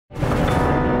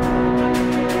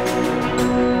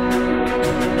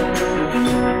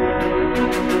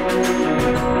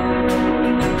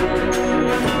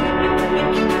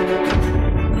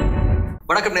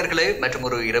வணக்கம் நேர்களே, மற்றும்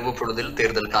ஒரு இரவு பொழுதில்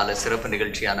தேர்தல் கால சிறப்பு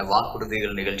நிகழ்ச்சியான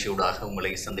வாக்குறுதிகள் நிகழ்ச்சியூடாக உங்களை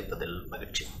சந்திப்பதில்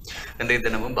மகிழ்ச்சி. இன்றைய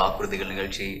தினமும் வாக்குறுதிகள்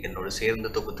நிகழ்ச்சி என்னோடு சேர்ந்து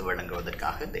தொகுத்து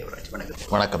வழங்குவதற்காக தேவராஜ். வணக்கம்.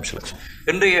 வணக்கம் சிலக்ஷன்.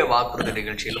 இன்றைய வாக்குறுதி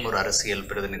நிகழ்ச்சியிலும் ஒரு அரசியல்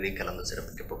பிரதிநிதி கலந்து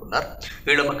சிறப்பிக்கப் போகிறார்.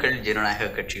 ஈழமக்கள் ஜனநாயக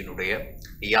கட்சியினுடைய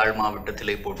யாழ்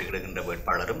மாவட்டத்திலே போட்டியிடுகின்ற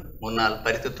வேட்பாளரும் முன்னாள்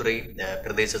பருத்தித்துறை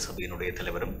பிரதேச சபையினுடைய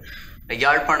தலைவரும்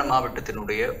யாழ்ப்பாண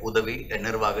மாவட்டத்தினுடைய உதவி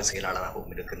நிர்வாக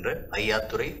செயலாளராகவும் இருக்கின்ற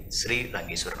ஐயாத்துறை ஸ்ரீ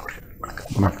ரங்கீஸ்வரன் அவர்கள். வணக்கம்.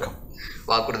 வணக்கம்.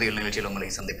 வாக்குறுதிகள் நிகழ்ச்சியில் உங்களை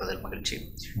சந்திப்பதில் மகிழ்ச்சி.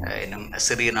 இன்னும்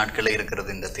சிறிய நாட்களே இருக்கிறது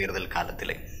இந்த தேர்தல்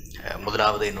காலத்திலே.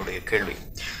 முதலாவது என்னுடைய கேள்வி,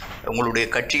 உங்களுடைய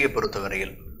கட்சியை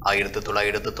பொறுத்தவரையில்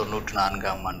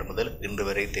 1994 ஆண்டு முதல் இன்று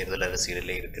வரை தேர்தல்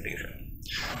அரசியலிலே இருக்கிறீர்கள்.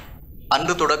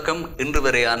 அன்று தொடக்கம் இன்று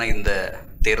வரையான இந்த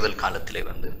தேர்தல் காலத்திலே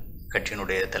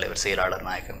கட்சியினுடைய தலைவர் செயலாளர்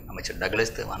நாயகம் அமைச்சர்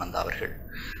டக்ளஸ் தேவானந்தா அவர்கள்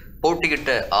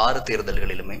போட்டியிட்ட 6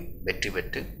 தேர்தல்களிலுமே வெற்றி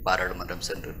பெற்று பாராளுமன்றம்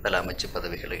சென்று பல அமைச்சு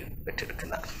பதவிகளை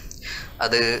பெற்றிருக்கிறார்.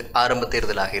 அது ஆரம்ப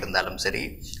தேர்தலாக இருந்தாலும் சரி,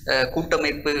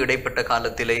 கூட்டமைப்பு இடைப்பட்ட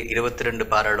காலத்திலே 22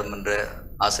 பாராளுமன்ற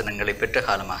ஆசனங்களை பெற்ற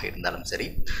காலமாக இருந்தாலும் சரி,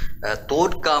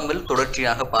 தோற்காமல்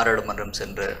தொடர்ச்சியாக பாராளுமன்றம்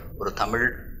சென்ற ஒரு தமிழ்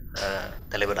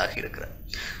தலைவராக இருக்கிறார்.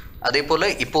 அதே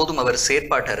போல இப்போதும் அவர்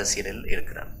செயற்பாட்டு அரசியலில்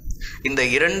இருக்கிறார். இந்த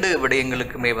 2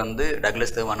 விடயங்களுக்குமே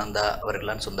டக்ளஸ் தேவானந்தா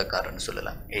அவர்களான் சொந்தக்காரன்னு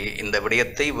சொல்லலாம். இந்த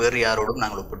விடயத்தை வேறு யாரோடும்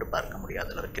நாங்கள் ஒப்பிட்டு பார்க்க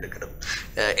முடியாத அளவுக்கு இருக்கிறது.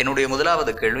 என்னுடைய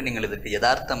முதலாவது கேள்வி, நீங்கள் இதற்கு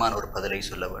யதார்த்தமான ஒரு பதிலை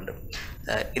சொல்ல வேண்டும்.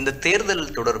 இந்த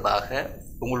தேர்தல் தொடர்பாக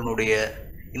உங்களுடைய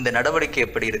இந்த நடவடிக்கை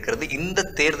எப்படி இருக்கிறது? இந்த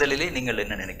தேர்தலிலே நீங்கள்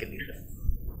என்ன நினைக்கிறீர்கள்?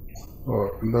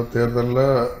 இந்த தேர்தலில்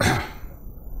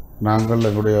நாங்கள்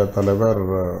எங்களுடைய தலைவர்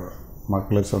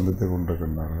மக்களை சந்தித்து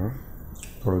கொண்டிருக்கின்றார்கள்.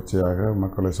 தொடர்ச்சியாக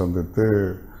மக்களை சந்தித்து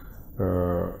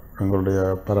எங்களுடைய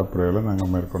பரப்புரைகளை நாங்கள்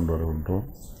மேற்கொண்டு வருகின்றோம்.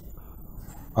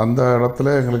 அந்த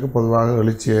இடத்துல எங்களுக்கு பொதுவாக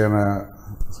எழுச்சியான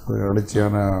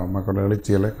மக்கள்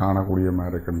எழுச்சிகளை காணக்கூடியமாக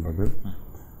இருக்கின்றது.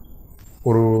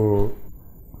 ஒரு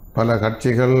பல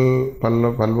கட்சிகள்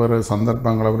பல்வேறு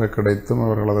சந்தர்ப்பங்கள் அவர்கள் கிடைத்தும்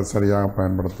அவர்கள் அதை சரியாக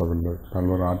பயன்படுத்தவில்லை.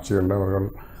 பல்வேறு ஆட்சிகளில் அவர்கள்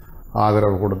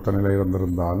ஆதரவு கொடுத்த நிலை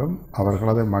இருந்திருந்தாலும்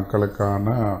அவர்கள் அதை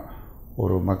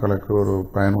மக்களுக்கு ஒரு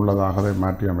பயனுள்ளதாக அதை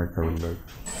மாற்றி அமைக்கவில்லை.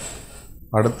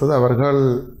 அடுத்தது அவர்கள்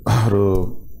ஒரு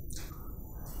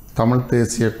தமிழ்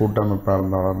தேசிய கூட்டமைப்பாக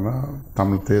இருந்தாங்கன்னா,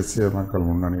 தமிழ் தேசிய மக்கள்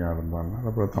முன்னணியாக இருந்தாங்கன்னா,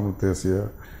 அப்புறம் தமிழ் தேசிய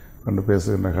என்று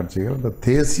பேசுகின்ற கட்சிகள் இந்த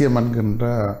தேசியம் என்கின்ற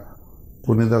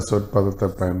புனித சொற்பதத்தை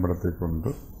பயன்படுத்தி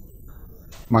கொண்டு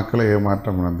மக்களை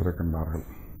ஏமாற்றம் இழந்திருக்கின்றார்கள்.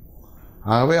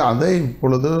 ஆகவே அதை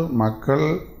இப்பொழுது மக்கள்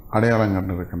அடையாளம்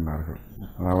கண்டிருக்கின்றார்கள்.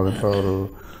 அதாவது இப்போ ஒரு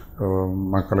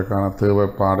மக்களுக்கான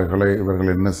தேவைப்பாடுகளை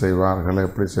இவர்கள் என்ன செய்வார்கள்,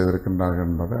 எப்படி செய்திருக்கின்றார்கள்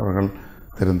என்பதை அவர்கள்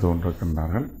தெரிந்து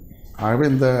கொண்டிருக்கின்றார்கள். ஆகவே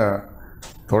இந்த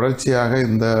தொடர்ச்சியாக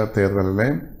இந்த தேர்தலிலே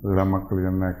ஈழமக்கள்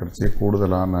ஜனநாயக கட்சி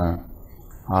கூடுதலான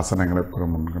ஆசனங்களை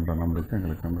பெறும் என்கின்ற நம்பிக்கை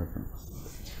எங்களுக்கு இருக்கின்றது.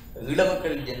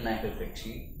 ஈழமக்கள் ஜனநாயக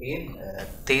கட்சி ஏன்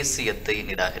தேசியத்தை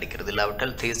நிராகரிக்கிறது?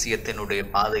 இல்லாவிட்டால் தேசியத்தினுடைய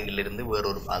பாதையிலிருந்து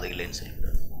வேறொரு பாதையில் ஏன்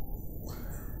செல்கிறது?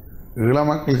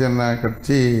 ஈழமக்கள் ஜனநாயக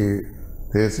கட்சி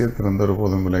தேசியத்திலிருந்து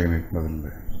ஒருபோதும் விலகி நிற்பதில்லை.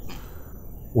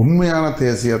 உண்மையான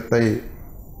தேசியத்தை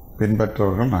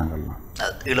பின்பற்றவர்கள் நாங்கள் தான்.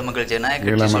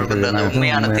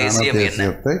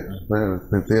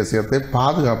 தேசியத்தை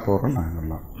பாதுகாப்பவர்கள்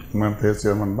நாங்கள் தான்.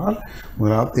 தேசியம் என்றால்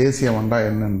முதலாவது தேசியம் என்றால்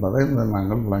என்ன என்பதை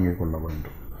நாங்கள் விளங்கிக் கொள்ள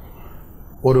வேண்டும்.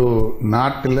 ஒரு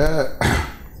நாட்டில்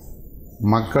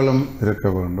மக்களும் இருக்க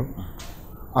வேண்டும்.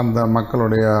 அந்த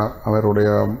மக்களுடைய அவருடைய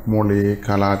மொழி,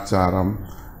 கலாச்சாரம்,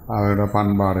 அவருடைய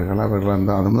பண்பாடுகள், அவர்கள்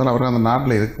அது முதல் அவர்கள் அந்த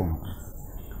நாட்டில் இருக்கணும்.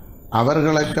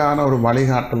 அவர்களுக்கான ஒரு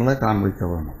வழிகாட்டலை காண்பிக்க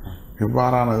வேண்டும்.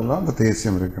 இவ்வாறானதில் அந்த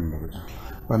தேசியம் இருக்கின்றது.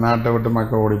 இப்போ நாட்டை விட்டு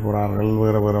மக்கள் ஓடி போகிறார்கள்,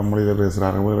 வேறு மொழியில்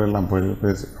பேசுகிறார்கள், வேறு எல்லாம்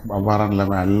பேசி அவ்வாறான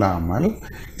நிலைமை அல்லாமல்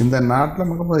இந்த நாட்டில்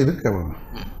மக்கள் இருக்க வேண்டும்.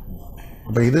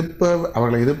 அப்போ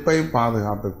அவர்கள் இருப்பை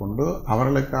பாதுகாத்து கொண்டு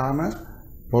அவர்களுக்கான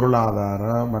பொருளாதார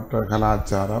மற்ற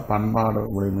கலாச்சார பண்பாடு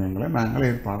உரிமைகளை நாங்கள்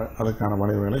அதுக்கான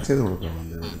வழிவகைகளை செய்து கொடுக்க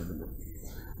வேண்டியது.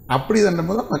 அப்படி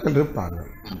தண்டும்போது மக்கள் இருப்பார்கள்.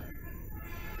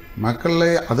 மக்களை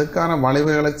அதுக்கான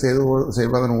வழிவகைகளை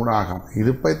செய்வதன் ஊடாக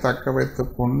இருப்பை தக்க வைத்து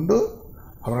கொண்டு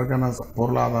அவர்களுக்கான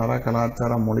பொருளாதார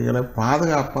கலாச்சார மொழிகளை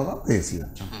பாதுகாப்பதான்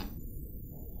தேசியம்.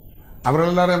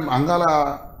 அவர்கள் எல்லாரும் அங்கால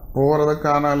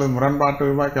போகிறதுக்கான முரண்பாட்டு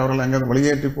விவாக்கி அவர்கள் எங்கே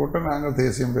வெளியேற்றி போட்டு நாங்கள்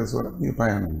தேசியம் பேசுவதற்கு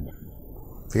பயணம் இல்லை.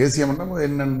 தேசியம் என்றால்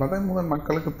என்ன என்பதை முதல்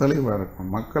மக்களுக்கு தெளிவாக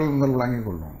இருக்கும். மக்கள் முதல் விளங்கிக்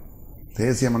கொள்ளும்.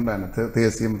 தேசியம் என்றால் என்ன,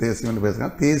 தேசியம் என்று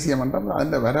பேசுகிறாங்க. தேசியம் என்றால்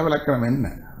அதில் வரவிலக்கணம் என்ன?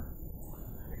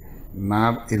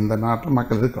 இந்த நாட்டில்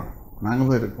மக்கள் இருக்கணும்,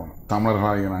 நாங்களும் இருக்கோம்.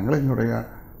 தமிழர்களாகிய நாங்கள் எங்களுடைய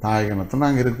தாயகத்தில்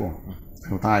நாங்கள் இருக்கோம்,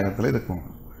 எங்கள் தாயகத்தில் இருக்கோம்.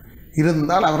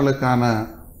 இருந்தால் அவர்களுக்கான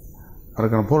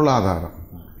பொருளாதாரம்,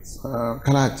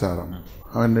 கலாச்சாரம்,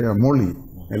 அவருடைய மொழி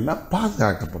எல்லாம்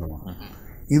பாதுகாக்கப்படுவோம்.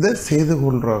 இதை செய்து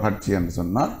கொள்கிற கட்சி என்று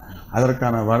சொன்னால்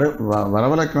அதற்கான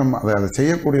வரவழைக்கணும் அதை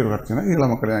செய்யக்கூடிய ஒரு கட்சினா ஈழ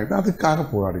மக்கள் ஜனநாயக அதுக்காக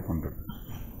போராடி கொண்டு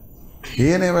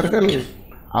ஏனையவர்கள்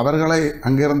அவர்களை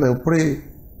அங்கிருந்து எப்படி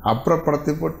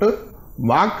அப்புறப்படுத்தி போட்டு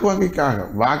வாக்கு வங்கிக்காக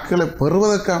வாக்குகளை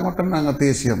பெறுவதற்காக மட்டும் நாங்கள்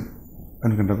தேசியம்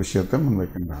என்கின்ற விஷயத்தை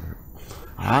முன்வைக்கின்றார்கள்.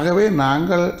 ஆகவே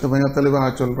நாங்கள் மிக தெளிவாக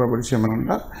சொல்கிற விஷயம்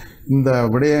என்னென்றால் இந்த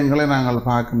விடயங்களை நாங்கள்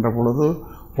பார்க்கின்ற பொழுது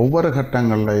ஒவ்வொரு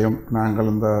கட்டங்களிலையும் நாங்கள்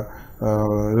இந்த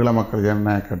ஈழ மக்கள்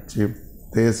ஜனநாயக கட்சி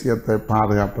தேசியத்தை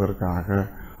பாதுகாப்பதற்காக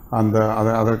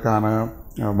அதற்கான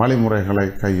வழிமுறைகளை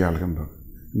கையாள்கின்றது.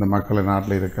 இந்த மக்களை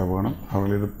நாட்டில் இருக்க வேணும்,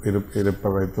 அவர்கள் இருப்ப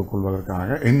வைத்துக்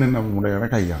கொள்வதற்காக என்னென்ன முறைகளை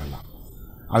கையாளலாம்,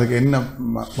 அதுக்கு என்ன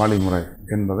வழிமுறை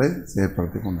என்பதை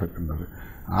செயற்படுத்தி கொண்டிருக்கின்றது.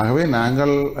 ஆகவே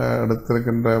நாங்கள்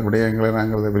எடுத்திருக்கின்ற விடயங்களை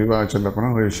நாங்கள் விரிவாக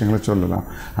சொல்லப்போனால் நிறைய விஷயங்களை சொல்லலாம்.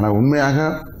 ஆனால் உண்மையாக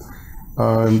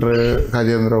இன்று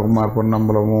கஜேந்திரகுமார்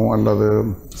பொன்னம்பலமோ அல்லது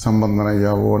சம்பந்தன்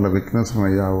ஐயாவோ அல்லது விக்னேஸ்வரன்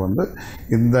ஐயாவோ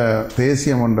இந்த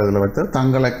தேசியம் என்ற இதில் வைத்து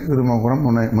தங்களை விரும்பக்கூடம்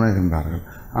முனைகின்றார்கள்.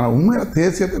 ஆனால் உண்மையில்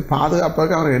தேசியத்தை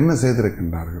பாதுகாப்பதற்கு அவர்கள் என்ன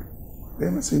செய்திருக்கின்றார்கள்?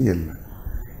 என்ன செய்யலை.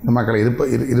 இந்த மக்களை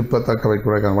இருப்பத்தக்க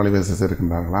வைக்கிறதுக்கான வழிவகை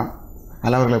செய்திருக்கின்றார்களா?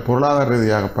 அல்ல அவர்களை பொருளாதார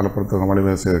ரீதியாக பலப்படுத்த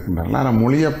வழிவகை செய்திருக்கின்றார்களா? ஆனால்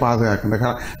மொழியை பாதுகாக்கின்ற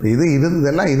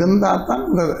இதெல்லாம் இருந்தால் தான்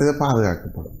இதை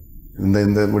பாதுகாக்கப்படும்.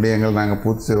 இந்த விடயங்கள் நாங்கள்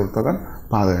பூர்த்தி செய்து கொடுத்தால்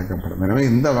பாதுகாக்கப்படும். எனவே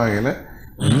இந்த வகையில்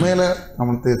உண்மையில்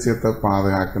தமிழ் தேசியத்தை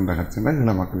பாதுகாக்கின்ற கட்சிகள்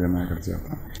ஈழ மக்கள் ஜனநாயக கட்சியாக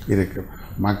தான் இருக்குது.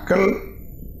 மக்கள்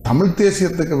தமிழ்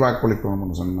தேசியத்துக்கு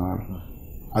வாக்களிக்கணும்னு சொன்னால்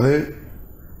அது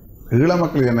ஈழ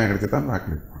மக்கள் ஜனநாயக கட்சி தான்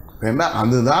வாக்களிப்பாங்க. ஏன்னா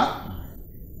அதுதான்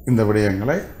இந்த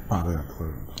விடயங்களை பாதுகாத்து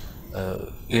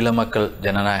ஈழ மக்கள்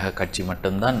ஜனநாயக கட்சி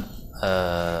மட்டும்தான்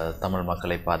தமிழ்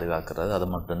மக்களை பாதுகாக்கிறது, அது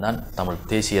மட்டும்தான் தமிழ்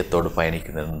தேசியத்தோடு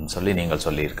பயணிக்கிறதுன்னு சொல்லி நீங்கள்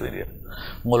சொல்லியிருக்கிறீர்கள்.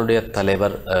 உங்களுடைய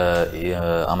தலைவர்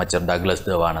அமைச்சர் டக்ளஸ்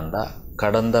தேவானந்தா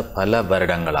கடந்த பல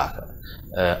வருடங்களாக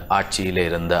ஆட்சியில்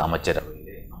இருந்த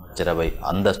அமைச்சரவை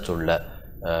அந்தஸ்துள்ள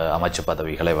அமைச்சு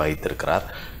பதவிகளை வகித்திருக்கிறார்.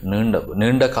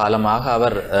 நீண்ட காலமாக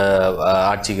அவர்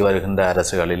ஆட்சிக்கு வருகின்ற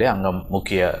அரசுகளிலே அங்கம்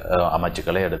முக்கிய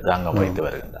அமைச்சுக்களை எடுத்து அங்கம் வகித்து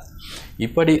வருகின்றார்.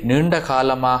 இப்படி நீண்ட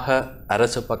காலமாக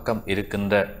அரசு பக்கம்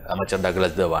இருக்கின்ற அமைச்சர்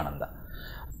டக்ளஸ் தேவானந்தா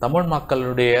தமிழ்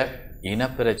மக்களுடைய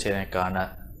இனப்பிரச்சனைக்கான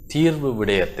தீர்வு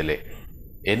விடயத்திலே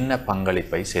என்ன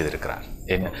பங்களிப்பை செய்திருக்கிறார்?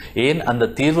 ஏன் அந்த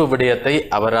தீர்வு விடயத்தை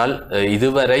அவரால்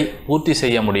இதுவரை பூர்த்தி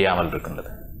செய்ய முடியாமல்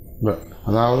இருக்கின்றது? இல்லை,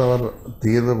 அதாவது அவர்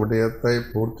தீர்வு விடயத்தை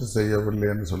பூர்த்தி செய்யவில்லை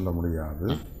என்று சொல்ல முடியாது.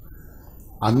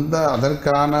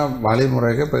 அதற்கான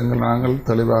வழிமுறைகள் இப்போ நாங்கள்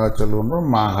தெளிவாக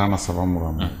சொல்கின்றோம். மாகாண சபை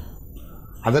முறைமை,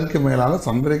 அதற்கு மேலாக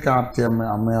சந்திரிகா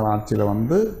அம்மையார் ஆட்சியில்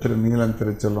திரு நீலன்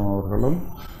திருச்செல்வம் அவர்களும்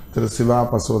திரு சிவா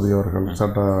பசுவதி அவர்கள்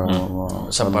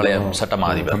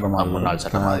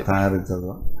தயாரித்தது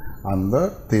அந்த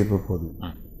தீர்வு பொதி.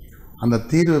 அந்த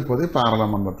தீர்வு பொதி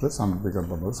பாராளுமன்றத்தில்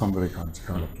சமர்ப்பிக்கப்பட்டது சந்திரிகா ஆட்சி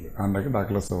காலத்தில். அன்றைக்கு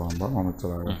டக்ளஸ் தேவானந்தா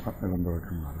அமைச்சராக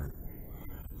இருந்திருக்கின்றார்கள்.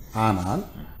 ஆனால்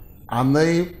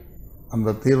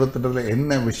அந்த தீர்வு திட்டத்தில்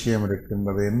என்ன விஷயம்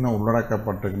இருக்கின்றது, என்ன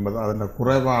உள்ளடக்கப்பட்டிருக்கின்றது, அதன்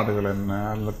குறைபாடுகள் என்ன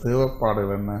அல்லது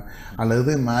தேவைப்பாடுகள் என்ன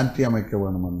அல்லது மாற்றி அமைக்க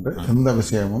வேண்டும் என்று எந்த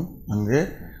விஷயமும் அங்கே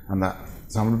அந்த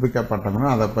சமர்ப்பிக்கப்பட்டதுன்னா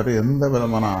அதை பற்றி எந்த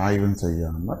விதமான ஆய்வும்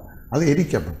செய்யாமல் அது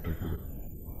எரிக்கப்பட்டிருக்குது.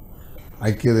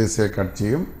 ஐக்கிய தேசிய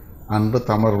கட்சியும் அன்று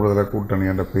தமிழ் விடுதலை கூட்டணி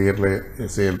என்ற பெயரில்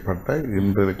செயல்பட்ட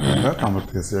இன்று இருக்கின்ற தமிழ்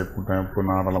தேசிய கூட்டமைப்பு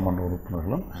நாடாளுமன்ற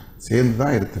உறுப்பினர்களும் சேர்ந்து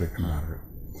தான் இருந்திருக்கிறார்கள்.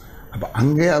 அப்போ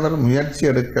அங்கே அவர் முயற்சி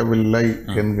எடுக்கவில்லை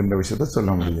என்கின்ற விஷயத்தை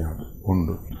சொல்ல முடியாது.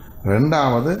 ஒன்று.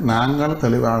 ரெண்டாவது, நாங்கள்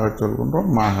தெளிவாக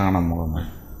சொல்கின்றோம் மாகாண முறைமை.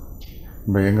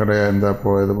 இப்போ எங்களுடைய இந்த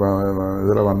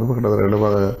இதில் கிட்டத்தட்ட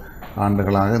 70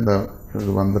 ஆண்டுகளாக இந்த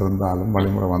இது வந்திருந்தாலும்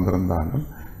வழிமுறை வந்திருந்தாலும்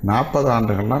 40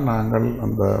 ஆண்டுகள்லாம் நாங்கள்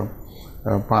அந்த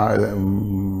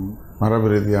மரபு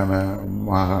ரீதியான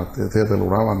தேர்தல்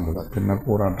கூட வந்தது. பின்னர்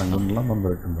போராட்டங்கள்லாம்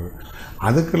வந்திருக்கின்றது.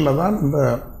 அதுக்குள்ள தான்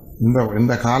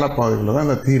இந்த காலப்பகுதியில் தான்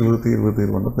இந்த தீர்வு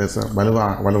வந்து பேச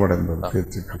வலுவடைந்தது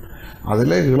பேச்சுக்கள்.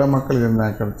 அதில் ஈழ மக்கள்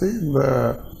ஜனநாயக கட்சி இந்த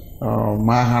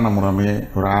மாகாண முறைமையை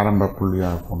ஒரு ஆரம்ப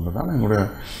புள்ளியாக கொண்டு தான் எங்களுடைய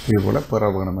தீர்வுகளை பெற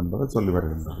வேணும் என்பதை சொல்லி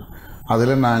வருகின்றது.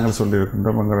 அதில் நாங்கள்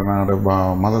சொல்லியிருக்கின்றோம், எங்கள் நாடு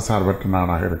மதசார்பற்ற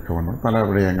நாடாக இருக்க வேண்டும், பல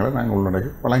விடயங்களை நாங்கள் உள்ளடக்கி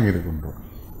வழங்கியிருக்கின்றோம்.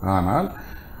 ஆனால்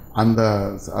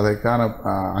அதற்கான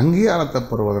அங்கீகாரத்தை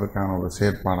பெறுவதற்கான ஒரு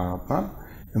செயற்பாடாகத்தான்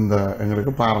இந்த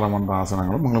எங்களுக்கு பாராளுமன்ற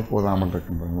ஆசனங்களும் எங்களுக்கு போதாமல்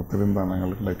இருக்கின்றன. திருந்தான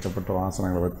எங்களுக்கு கிடைக்கப்பட்ட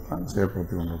ஆசனங்களை வைத்து தான்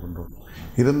செயற்படுத்தி கொண்டிருக்கின்றோம்.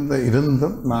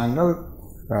 இருந்தும் நாங்கள்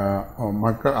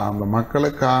அந்த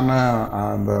மக்களுக்கான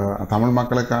அந்த தமிழ்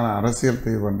மக்களுக்கான அரசியல்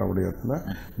தீர்வு என்ற விடயத்தில்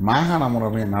மாகாண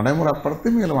முறைமையை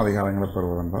நடைமுறைப்படுத்தி மேலும் அதிகாரங்களை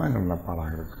பெறுவது என்பது எங்கள்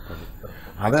நிலப்பாடாக இருக்கிறது.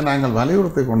 அதை நாங்கள்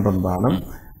வலியுறுத்தி கொண்டிருந்தாலும்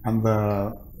அந்த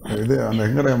இது அந்த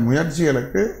எங்களுடைய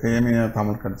முயற்சிகளுக்கு ஏனைய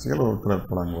தமிழ் கட்சிகள்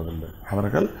ஒத்துழைப்பு வழங்குவதில்லை.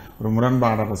 அவர்கள் ஒரு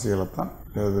முரண்பாடு அரசியலைத்தான்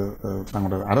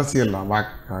தங்களுடைய அரசியல்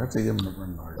வாக்காக செய்ய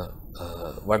முடியும்.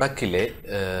 வடக்கிலே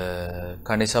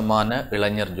கணிசமான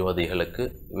இளைஞர் ஜோதிகளுக்கு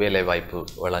வேலைவாய்ப்பு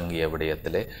வழங்கிய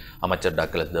விடயத்திலே அமைச்சர்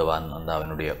டக்ளஸ் தேவானந்தா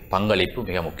அவனுடைய பங்களிப்பு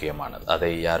மிக முக்கியமானது,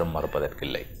 அதை யாரும்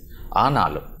மறுப்பதற்கில்லை.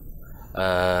 ஆனாலும்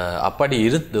அப்படி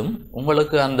இருந்தும்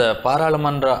உங்களுக்கு அந்த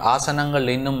பாராளுமன்ற ஆசனங்கள்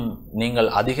இன்னும் நீங்கள்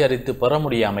அதிகரித்து பெற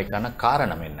முடியாமைக்கான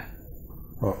காரணம் என்ன?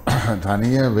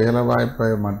 தனிய வேலை வாய்ப்பை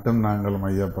மட்டும் நாங்கள்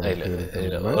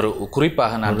மையப்படுத்த ஒரு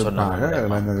குறிப்பாக நான் சொன்னாங்க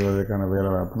இளைஞர்களுக்கான வேலை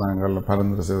வாய்ப்பு நாங்கள்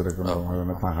பரிந்துரை செய்திருக்கின்றோம்.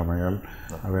 அதோட தகமைகள்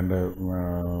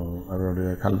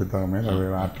அவருடைய கல்வி தகமைகள்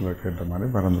அவருடைய ஆற்றலுக்கு ஏற்ற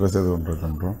மாதிரி பரிந்துரை செய்து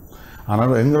கொண்டிருக்கின்றோம்.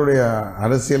 ஆனால் எங்களுடைய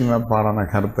அரசியல் நிலப்பாடான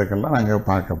கருத்துக்கள்லாம் நாங்கள்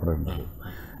பார்க்கப்படுகின்றது.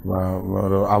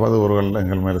 ஒரு அவதூறுகள்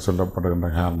எங்கள் மேலே சொல்லப்படுகின்ற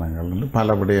காரணங்கள்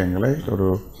பல விடயங்களை ஒரு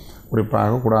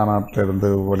குறிப்பாக குடாநாட்டிலிருந்து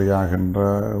வெளியாகின்ற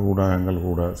ஊடகங்கள்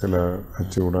கூட சில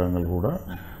கட்சி ஊடகங்கள் கூட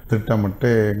திட்டமிட்டு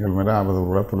எங்கள் மேலே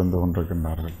அவதூறுகளை புரிந்து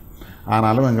கொண்டிருக்கின்றார்கள்.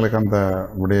 ஆனாலும் எங்களுக்கு அந்த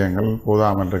விடயங்கள்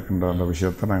போதாமல் இருக்கின்ற அந்த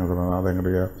விஷயத்தை நாங்கள் சொல்லணும். அது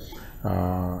எங்களுடைய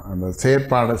அந்த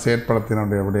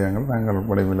செயற்படத்தினுடைய விடயங்கள் நாங்கள்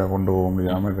விளைவில் கொண்டு போக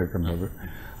முடியாமல் இருக்கின்றது.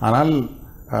 ஆனால்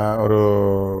ஒரு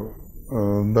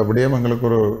இந்த விடயம் எங்களுக்கு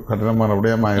ஒரு கடினமான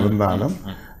விடயமாக இருந்தாலும்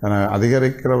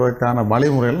அதிகரிக்கிறதற்கான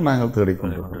வழிமுறைகள் நாங்கள்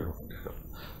தேடிக்கொண்டிருக்கிறோம்.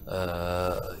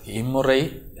 இம்முறை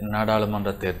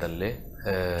நாடாளுமன்ற தேர்தலில்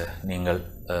நீங்கள்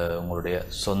உங்களுடைய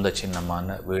சொந்த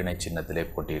சின்னமான வீணை சின்னத்திலே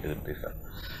போட்டியிடுகின்றீர்கள்.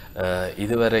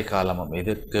 இதுவரை காலமும்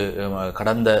இதுக்கு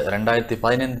கடந்த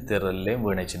 2015 தேர்தலிலே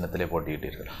வீணை சின்னத்திலே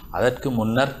போட்டியிட்டீர்கள். அதற்கு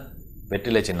முன்னர்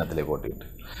வெற்றிலை சின்னத்திலே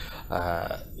போட்டியிட்டீர்கள்.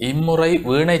 இம்முறை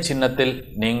வீணை சின்னத்தில்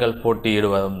நீங்கள்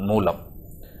போட்டியிடுவதன் மூலம்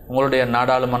உங்களுடைய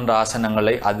நாடாளுமன்ற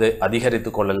ஆசனங்களை அதிகரித்து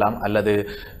கொள்ளலாம் அல்லது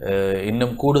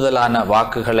இன்னும் கூடுதலான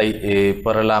வாக்குகளை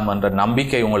பெறலாம் என்ற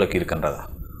நம்பிக்கை உங்களுக்கு இருக்கின்றதா?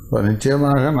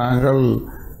 நிச்சயமாக நாங்கள்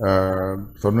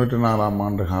 94ஆம்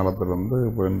ஆண்டு காலத்திலிருந்து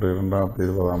இப்போ இன்று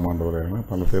 2020ஆம் ஆண்டு வரையான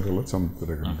பல தேர்தல்களை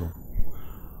சந்தித்திருக்கின்றோம்.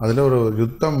 அதில் ஒரு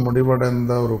யுத்தம்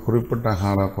முடிவடைந்த ஒரு குறிப்பிட்ட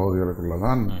கால பகுதிகளுக்குள்ள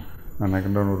தான்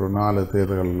நினைக்கின்ற ஒரு 4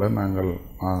 தேர்தல்களில் நாங்கள்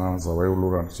மாகாண சபை,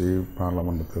 உள்ளூராட்சி,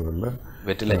 பார்லமெண்ட் தேர்தலில்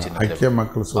ஐக்கிய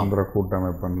மக்கள் சுதந்திர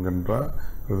கூட்டமைப்பு என்கின்ற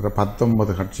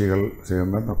 19 கட்சிகள்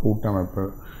சேர்ந்த அந்த கூட்டமைப்பு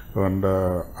என்ற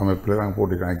அமைப்பில் நாங்கள்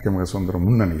போட்டிக்கிறோம். ஐக்கிய மக்கள் சுதந்திர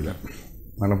முன்னணியில்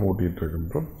நல்லா போட்டிகிட்டு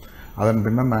இருக்கின்றோம். அதன்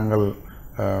பின்னர் நாங்கள்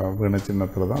வீணை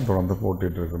சின்னத்தில் தான் தொடர்ந்து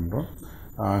போட்டிகிட்டு இருக்கின்றோம்.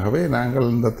 ஆகவே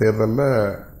நாங்கள் இந்த தேர்தலில்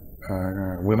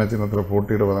வீணை சின்னத்தில்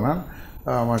போட்டியிடுவதனால்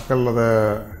மக்கள் அதை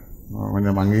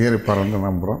கொஞ்சம் அங்கீகரிப்பார்னு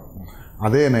நம்புகிறோம்.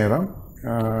 அதே நேரம்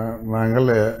நாங்கள்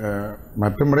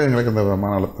மற்றபடி எங்களுக்கு இந்த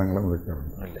விதமான அழுத்தங்களும்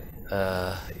இருக்கிறது.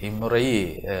 இம்முறை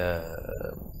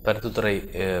பருத்தித்துறை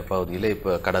பகுதியில்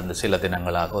இப்போ கடந்த சில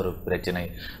தினங்களாக ஒரு பிரச்சனை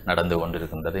நடந்து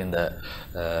கொண்டிருக்கின்றது. இந்த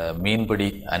மீன்பிடி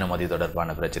அனுமதி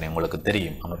தொடர்பான பிரச்சனை உங்களுக்கு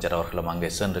தெரியும். அமைச்சர் அவர்களும் அங்கே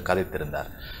சென்று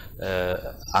கதைத்திருந்தார்.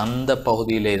 அந்த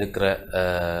பகுதியில் இருக்கிற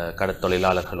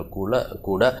கடற்தொழிலாளர்களுக்குள்ள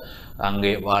கூட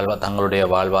அங்கே தங்களுடைய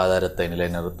வாழ்வாதாரத்தை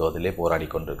நிலைநிறுத்துவதிலே போராடி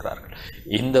கொண்டிருக்கிறார்கள்.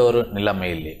 இந்த ஒரு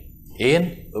நிலைமையிலே ஏன்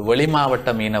வெளி மாவட்ட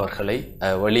மீனவர்களை,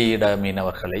 வெளியிட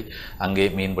மீனவர்களை அங்கே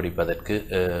மீன்பிடிப்பதற்கு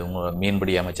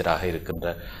மீன்பிடி அமைச்சராக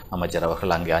இருக்கின்ற அமைச்சர்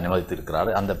அவர்கள் அங்கே அனுமதித்திருக்கிறார்?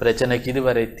 அந்த பிரச்சனைக்கு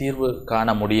இதுவரை தீர்வு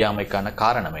காண முடியாமைக்கான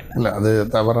காரணம் என்ன? இல்லை, அது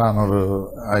தவறான ஒரு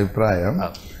அபிப்பிராயம்.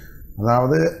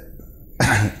 அதாவது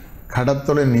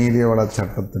கடற்தொழில் நீதிவள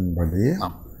சட்டத்தின்படி,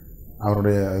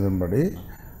 அவருடைய இதன்படி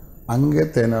அங்கே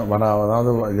அதாவது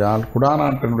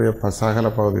குடாநாட்டினுடைய சகல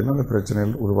பகுதியில் அந்த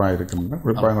பிரச்சனைகள் உருவாகிருக்கின்றன.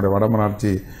 குறிப்பாக எங்களுடைய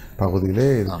வடமராட்சி பகுதியிலே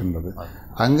இருக்கின்றது.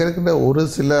 அங்கே இருக்கின்ற ஒரு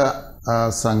சில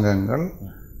சங்கங்கள்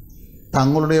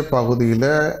தங்களுடைய பகுதியில்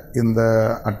இந்த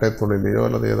அட்டை தொழிலையோ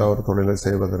அல்லது ஏதாவது ஒரு தொழிலை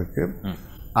செய்வதற்கு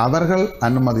அவர்கள்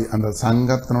அனுமதி, அந்த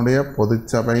சங்கத்தினுடைய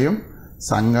பொதுச்சபையும்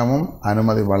சங்கமும்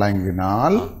அனுமதி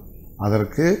வழங்கினால்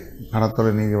அதற்கு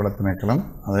கடற்தொழில் நீதிவள திணைக்களம்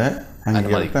அதை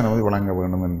அங்கீகரித்து அனுமதி வழங்க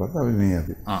வேண்டும் என்பது அது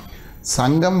நியதி.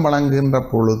 சங்கம் வழங்குகின்ற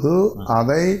பொழுது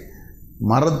அதை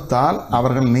மறுத்தால்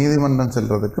அவர்கள் நீதிமன்றம்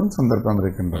செல்வதற்கும் சந்தர்ப்பம்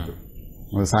இருக்கின்றது.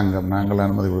 சங்கம் நாங்கள்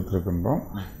அனுமதி கொடுத்திருக்கின்றோம்,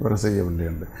 இவர் செய்யவில்லை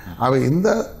என்று. அவை இந்த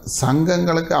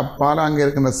சங்கங்களுக்கு அப்பால் அங்கே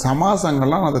இருக்கின்ற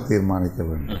சமாசங்கள்லாம் அதை தீர்மானிக்க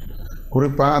வேண்டும்.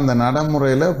 குறிப்பாக அந்த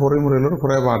நடைமுறையில் பொறிமுறையில் ஒரு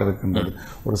குறைபாடு இருக்கின்றது.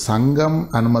 ஒரு சங்கம்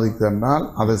அனுமதிக்கின்றால்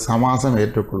அதை சமாசம்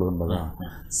ஏற்றுக்கொள்கின்றதா,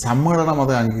 சம்மேளனம்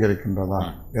அதை அங்கீகரிக்கின்றதா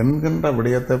என்கின்ற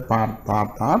விடயத்தை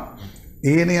பார்த்தால்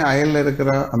ஏனைய அயலில் இருக்கிற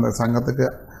அந்த சங்கத்துக்கு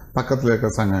பக்கத்தில்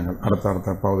இருக்கிற சங்கங்கள்,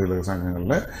 அடுத்த பகுதியில் இருக்கிற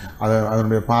சங்கங்களில்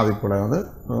அதனுடைய பாதிப்புகளை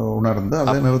உணர்ந்து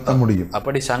அதை நிறுத்த முடியும்.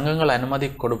 அப்படி சங்கங்கள் அனுமதி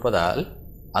கொடுப்பதால்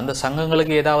அந்த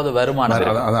சங்கங்களுக்கு ஏதாவது வருமானம்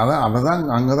அதுதான்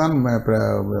அங்குதான்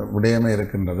விடயமே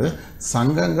இருக்கின்றது.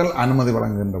 சங்கங்கள் அனுமதி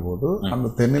வழங்குகின்ற போது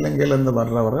அந்த தென்னிலங்கையிலிருந்து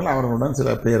வர்றவர்கள் அவர்களுடன்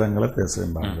சில பேரங்களை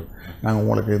பேசுகின்றார்கள். நாங்கள்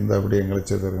உங்களுக்கு இந்த விடயங்களை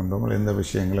செய்திருக்கின்றோம், இந்த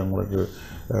விஷயங்களை உங்களுக்கு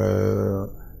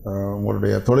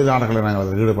உங்களுடைய தொழிலாளர்களை நாங்கள்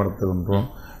அதில் ஈடுபடுத்துகின்றோம்,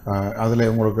 அதில்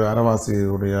உங்களுக்கு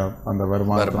அரவாசியுடைய அந்த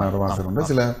வருமானத்தின் அரவாசி கொண்டு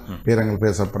சில பேரங்கள்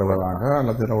பேசப்படுவதாக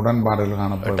அல்லது சில உடன்பாடுகள்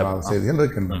காணப்படுவதாக செய்திகள்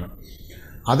இருக்கின்றன.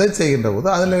 அதை செய்கின்ற போது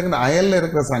அதில் இருக்கிற அயலில்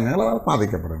இருக்கிற சங்கங்கள் அவர்கள்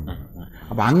பாதிக்கப்படுகின்றன.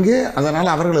 அப்போ அங்கே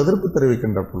அதனால் அவர்கள் எதிர்ப்பு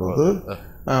தெரிவிக்கின்ற பொழுது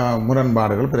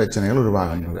முரண்பாடுகள் பிரச்சனைகள்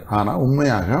உருவாகின்றது. ஆனால்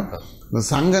உண்மையாக இந்த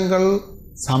சங்கங்கள்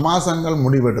சமாசங்கள்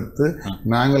முடிவெடுத்து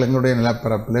நாங்கள் எங்களுடைய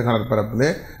நிலப்பரப்பிலே கடற்பரப்பிலே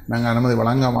நாங்கள் அனுமதி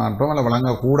வழங்க மாட்டோம் அல்ல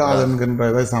வழங்கக்கூடாது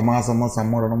என்கின்றதை சமாசமோ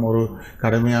சம்மேளனம் ஒரு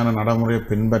கடுமையான நடைமுறையை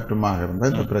பின்பற்றுமாக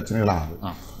இருந்தால் இந்த பிரச்சனைகள் ஆகும்.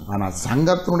 ஆனால்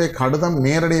சங்கத்தினுடைய கடிதம்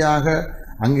நேரடியாக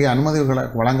அங்கே அனுமதிகளை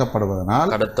வழங்கப்படுவதனால்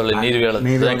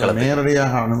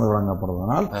நேரடியாக அனுமதி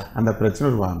வழங்கப்படுவதனால் அந்த பிரச்சனை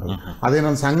உருவாகின்றது. அதை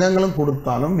நான் சங்கங்களும்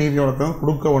கொடுத்தாலும் நீதிவளத்திலும்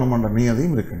கொடுக்க வேணும் என்ற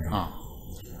நியதியும் இருக்கின்றன.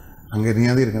 அங்கே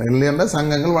நியதி இருக்கு இல்லையா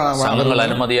சங்கங்கள்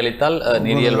அனுமதி அளித்தால்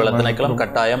நீரியல் வள திணைக்களம்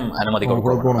கட்டாயம் அனுமதி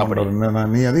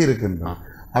கொடுக்கணும் நியதி இருக்கின்றன.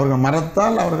 அவர்கள்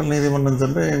மறத்தால் அவர்கள் நீதிமன்றம்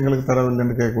சென்று எங்களுக்கு தரவில்லை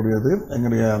என்று கேட்கக்கூடியது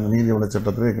எங்களுடைய அந்த நீதிவள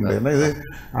சட்டத்தில் இருக்கின்றன. இது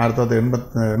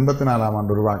 1984ஆம்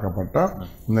ஆண்டு உருவாக்கப்பட்ட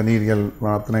இந்த நீரியல்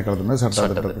திணைக்களத்தின்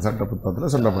சட்ட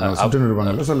புத்தகத்தில் சொல்லப்பட்ட சுற்று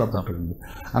நிறுவனங்களில் சொல்லப்பட்டிருக்கு.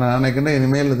 ஆனால் நினைக்கின்ற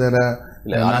இனிமேல் இதில்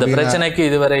அந்த பிரச்சனைக்கு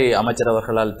இதுவரை அமைச்சர்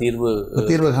அவர்களால் தீர்வு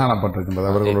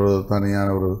காணப்பட்டிருக்கின்றது. அவர்கள் ஒரு தனியான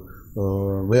ஒரு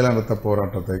வேலைநிறுத்த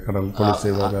போராட்டத்தை கடல் தொழில்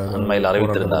செய்வதாக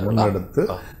முன்னெடுத்து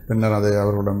பின்னர் அதை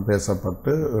அவர்களுடன்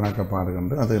பேசப்பட்டு இணக்கப்பாடு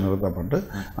கண்டு அதை நிறுத்தப்பட்டு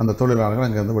அந்த தொழிலாளர்கள்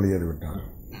அங்கிருந்து வெளியேறிவிட்டார்கள்.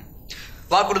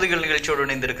 வாக்குறுதிகள் நிகழ்ச்சியோடு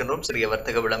இணைந்திருக்கின்றோம். சிறிய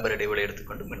வர்த்தக விளம்பர இடைவெளி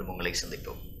எடுத்துக்கொண்டு மீண்டும் உங்களை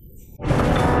சந்திப்போம்.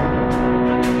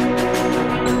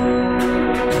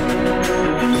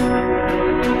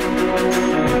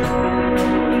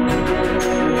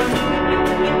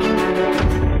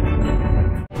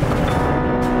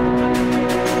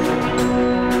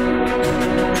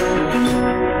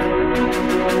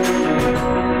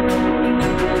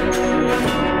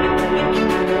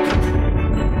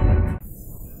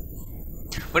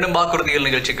 மீண்டும் வாக்குறுதிகள்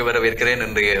நிகழ்ச்சிக்கு வரவேற்கிறேன்.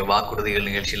 இன்றைய வாக்குறுதிகள்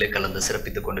நிகழ்ச்சியிலே கலந்து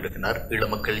சிறப்பித்துக் கொண்டிருக்கிறார்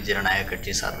ஈழமக்கள் ஜனநாயக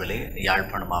கட்சி சார்பிலே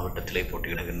யாழ்ப்பாணம் மாவட்டத்திலே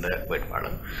போட்டியிடுகின்ற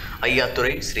வேட்பாளர்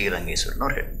ஐயாத்துரை ஸ்ரீரங்கேஸ்வரன்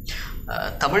அவர்கள்.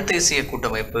 தமிழ் தேசிய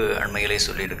கூட்டமைப்பு அண்மையிலே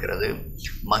சொல்லியிருக்கிறது,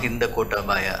 மஹிந்த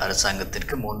கோட்டாபாய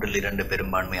அரசாங்கத்திற்கு 3/2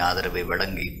 பெரும்பான்மை ஆதரவை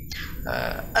வழங்கி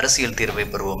அரசியல் தீர்வை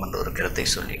பெறுவோம் என்ற ஒரு கருத்தை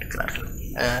சொல்லியிருக்கிறார்கள்.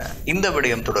 இந்த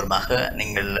விடயம் தொடர்பாக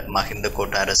நீங்கள் மஹிந்த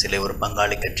கோட்டா அரசியலை ஒரு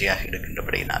பங்காளி கட்சியாக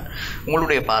இருக்கின்றபடியினால்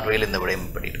உங்களுடைய பார்வையில் இந்த விடயம்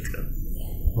எப்படி இருக்கிறது?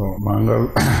 நாங்கள்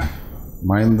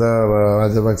மஹிந்த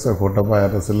ராஜபக்ச கோட்டாபாய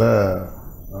அரசில்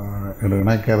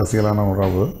இணக்க அரசியலான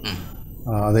உறவு.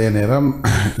 அதே நேரம்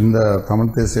இந்த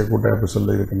தமிழ் தேசிய கூட்டமைப்பு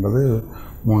சொல்லியிருக்கின்றது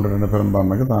 3/2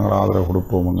 பெரும்பான்மைக்கு தாங்கள் ஆதரவு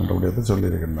கொடுப்போம் என்ற விடயத்தை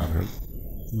சொல்லியிருக்கின்றார்கள்.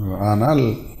 ஆனால்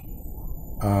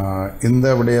இந்த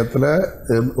விடயத்தில்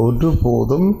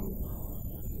ஒருபோதும்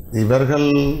இவர்கள்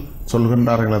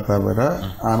சொல்கின்றார்களே தவிர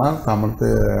ஆனால் தமிழ்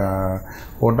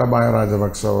கோட்டாபாய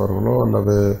ராஜபக்ச அவர்களோ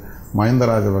அல்லது மஹிந்த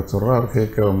ராஜபக்சவர்களோ அவர்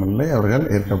கேட்கவும் இல்லை, அவர்கள்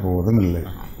ஏற்கப் போவதும் இல்லை,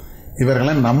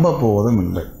 இவர்களை நம்ப போவதும்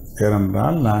இல்லை.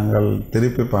 ஏனென்றால் நாங்கள்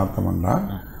திருப்பி பார்த்தோம்னா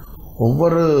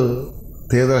ஒவ்வொரு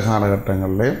தேர்தல்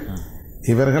காலகட்டங்களில்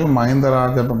இவர்கள் மஹிந்த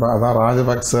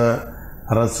ராஜபக்ச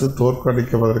அரசு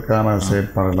தோற்கடிக்குவதற்கான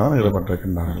செயற்பாடுகள் தான்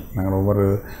ஈடுபட்டிருக்கின்றார்கள்.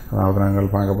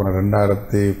 நாங்கள் பார்க்க போன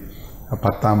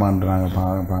 2010ஆம் ஆண்டு நாங்கள்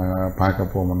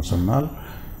பார்க்க போவோம்னு சொன்னால்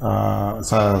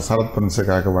சரத்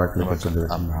பொன்சேகாவுக்கு வாக்களிக்க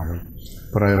சொல்லியிருக்கின்றார்கள்.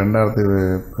 பிறகு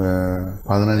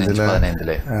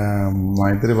 2015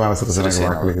 மைத்ரிபால சிறிசேனாவுக்கு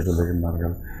வாக்களிக்க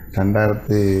சொல்லியிருக்கின்றார்கள்.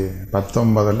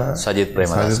 2019 சஜித்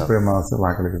பிரேமதாச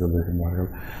வாக்களிக்க சொல்லியிருக்கின்றார்கள்.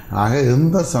 ஆக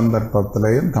எந்த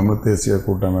சந்தர்ப்பத்திலையும் தமிழ் தேசிய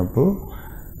கூட்டமைப்பு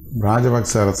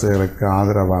ராஜபக்ச அரசுகளுக்கு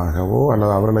ஆதரவாகவோ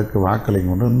அல்லது அவர்களுக்கு வாக்களிக்க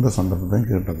கொண்டு எந்த சந்தர்ப்பத்தையும்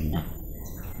கேட்டதில்லை.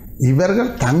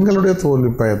 இவர்கள் தங்களுடைய தோல்வி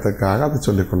பயத்துக்காக அதை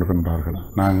சொல்லிக் கொள்கின்றார்கள்.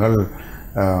 நாங்கள்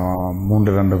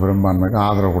 3/2 பெரும்பான்மைக்கு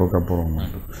ஆதரவு கொடுக்க போகிறோம்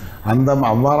என்று.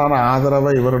 அவ்வாறான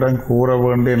ஆதரவை இவருடன் கூற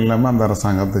வேண்டிய நிலைமை அந்த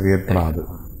அரசாங்கத்துக்கு ஏற்படாது.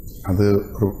 அது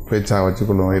ஒரு பேச்சாக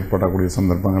வச்சுக்கொள்ளும் ஏற்படக்கூடிய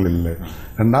சந்தர்ப்பங்கள் இல்லை.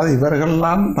 ரெண்டாவது,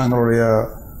 இவர்கள்லாம் தங்களுடைய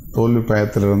தோல்வி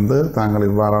பயத்திலிருந்து தாங்கள்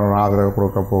இவ்வாறான ஒரு ஆதரவை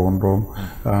கொடுக்க போகின்றோம்,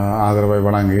 ஆதரவை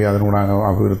வழங்கி அதனூடாக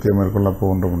அபிவிருத்தியை மேற்கொள்ள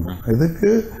போகின்றோம். இதுக்கு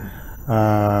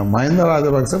மஹிந்த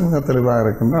ராஜபக்ச மிக தெளிவாக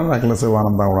இருக்கின்ற நக்கல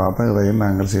சிவானந்தாவோட தான் இதையும்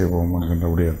நாங்கள் செய்வோம் என்கின்ற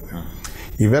விடயத்தை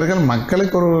இவர்கள்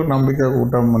மக்களுக்கு ஒரு நம்பிக்கை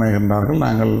கூட்டம் முனைகின்றார்கள்.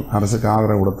 நாங்கள் அரசுக்கு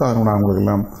ஆதரவு கொடுத்து அதனோட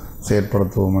அவங்களுக்கெல்லாம்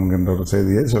செயற்படுத்துவோம் என்கின்ற ஒரு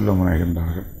செய்தியை சொல்ல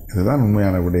முனைகின்றார்கள். இதுதான்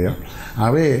உண்மையான விடயம்.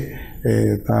 அவை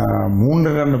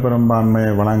 3/2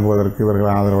 பெரும்பான்மையை வழங்குவதற்கு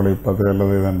இவர்கள் ஆதரவளிப்பது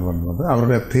அல்லது இதன் பண்ணுவது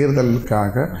அவருடைய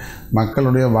தேர்தலுக்காக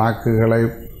மக்களுடைய வாக்குகளை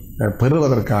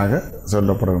பெறுவதற்காக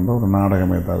சொல்லப்படுகின்ற ஒரு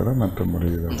நாடகமே தவிர மற்றபடி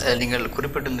நீங்கள்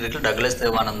குறிப்பிட்டிருந்தீர்கள் டக்ளஸ்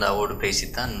தேவானந்தாவோடு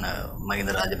பேசித்தான்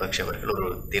மஹிந்த ராஜபக்ஷ அவர்கள் ஒரு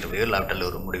தீர்வையோ இல்லாவிட்டால்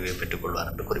ஒரு முடிவை பெற்றுக்கொள்வார்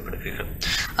என்று குறிப்பிடுகிறீர்கள்.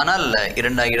 ஆனால்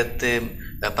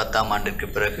 2010 ஆண்டிற்கு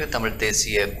பிறகு தமிழ்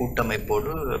தேசிய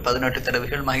கூட்டமைப்போடு 18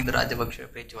 தடவைகள் மஹிந்த ராஜபக்ஷ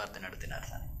பேச்சுவார்த்தை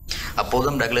நடத்தினார் தான்.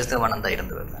 அப்போதும் டக்ளஸ் தேவானந்தா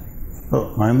இருந்தவர் தான்.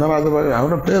 மஹிந்த ராஜபக்ஷ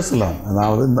அவரை பேசலாம்.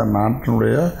 அதாவது இந்த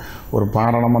நாட்டினுடைய ஒரு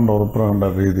பாராளுமன்ற உறுப்பினர் என்ற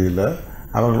ரீதியில்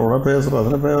அவர்களோட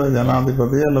பேசுறதுல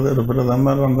ஜனாதிபதி அல்லது ஒரு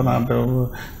பிரதமர் அந்த நாட்டை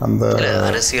அந்த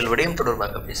அரசியல் விடயம்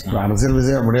தொடர்பாக பேச அரசியல்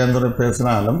விடயத்துறை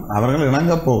பேசினாலும் அவர்கள்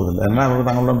இணங்கப் போவதில்லை. ஏன்னா அவர்கள்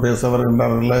தங்களுடன் பேச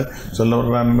வருகின்றார்கள், சொல்ல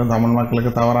வருகிறார்கள், தமிழ்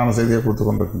மக்களுக்கு தவறான செய்தியை கொடுத்து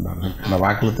கொண்டிருக்கின்றார்கள். அந்த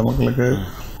வாக்களித்த மக்களுக்கு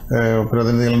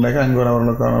பிரதிநிதிகள் அங்கே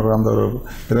அவர்களுக்கான அந்த ஒரு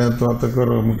பிரதித்துவத்துக்கு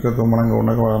ஒரு முக்கியத்துவம் வழங்க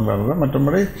உணர்வு வளர்ந்தார்கள்.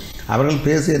 மற்றபடி அவர்கள்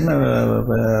பேசி என்ன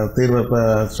தீர்வை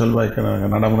சொல்வாய்க்க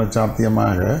நடைமுறை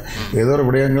சாத்தியமாக ஏதோ ஒரு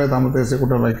விடயங்களை தமிழ் தேசிய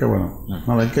கூட்டம் வைக்க வேணும்.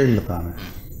 வைக்க இல்லை தானே.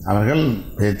 அவர்கள்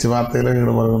பேச்சுவார்த்தையில்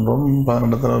ஈடுபடுகின்றோம்,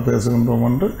 18 தடவை பேசுகின்றோம்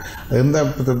என்று எந்த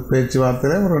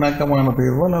பேச்சுவார்த்தையிலும் ஒரு இணக்கமான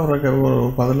தீர்வால் அவருக்கு ஒரு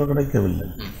பதிலும் கிடைக்கவில்லை.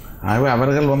 ஆகவே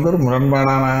அவர்கள் ஒரு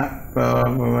முரண்பாடான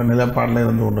நிலைப்பாட்டில்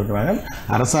இருந்து கொண்டிருக்கிறார்கள்.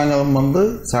 அரசாங்கம்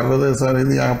சர்வதேச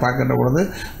ரீதியாக பார்க்கின்ற பொழுது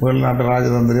வெளிநாட்டு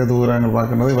ராஜதந்திரிய தூரங்கள்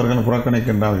பார்க்கின்றது இவர்கள்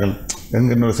புறக்கணிக்கின்றார்கள்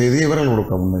என்கின்ற செய்தியை இவர்கள்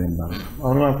கொடுக்க முன்வைக்கின்றார்கள்.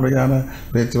 அவர்கள் அப்படியான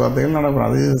பேச்சுவார்த்தைகள் நடைபெறும்.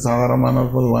 அது சாதாரணமான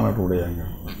பொதுவான உடையாங்க.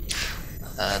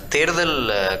 தேர்தல்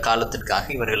காலத்திற்காக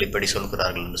இவர்கள் இப்படி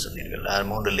சொல்கிறார்கள் என்று சொன்னீர்கள்.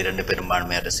 3/2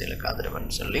 பெரும்பான்மை அரசியலுக்கு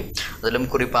ஆதரவுன்னு சொல்லி, அதிலும்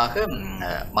குறிப்பாக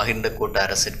மஹிந்த கூட்ட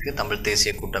அரசிற்கு தமிழ்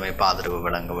தேசிய கூட்டமைப்பு ஆதரவு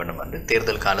வழங்க வேண்டும் என்று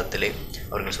தேர்தல் காலத்திலே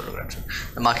அவர்கள் சொல்கிறார்கள்.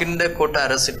 மஹிந்த கூட்ட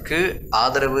அரசிற்கு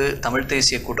ஆதரவு தமிழ்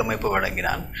தேசிய கூட்டமைப்பு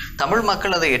வழங்கினால் தமிழ்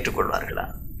மக்கள் அதை ஏற்றுக்கொள்வார்களா?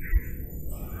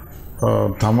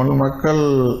 தமிழ் மக்கள்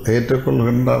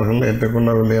ஏற்றுக்கொள்கின்றார்கள்,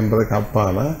 ஏற்றுக்கொள்ளவில்லை என்பதுக்கு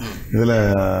அப்பால் இதில்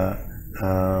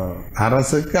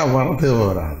அரசுக்கு அவ்வாறு தேவை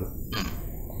வராது.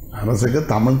 அரசுக்கு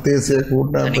தமிழ் தேசிய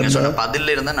கூட்டமைப்பு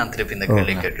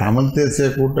தமிழ் தேசிய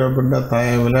கூட்டமைப்பின்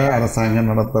தயவில் அரசாங்கம்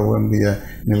நடத்த வேண்டிய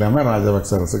நிலைமை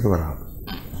ராஜபக்ச அரசுக்கு வராது.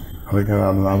 அதுக்கு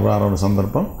அவ்வாறான ஒரு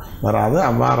சந்தர்ப்பம் வராது,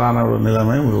 அவ்வாறான ஒரு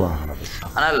நிலைமை உருவாகிறது.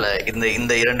 ஆனால்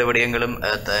இந்த 2 விடயங்களும்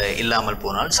இல்லாமல்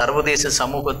போனால் சர்வதேச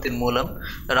சமூகத்தின் மூலம்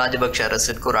ராஜபக்ஷ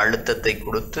அரசுக்கு ஒரு அழுத்தத்தை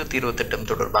கொடுத்து தீர்வு திட்டம்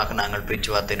தொடர்பாக நாங்கள்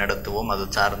பேச்சுவார்த்தை நடத்துவோம், அது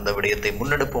சார்ந்த விடயத்தை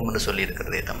முன்னெடுப்போம் என்று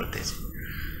சொல்லியிருக்கிறதே தமிழ் தேசியம்.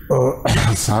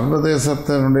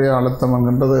 சர்வதேசத்தினுடைய அழுத்தம்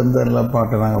என்கின்றது எந்த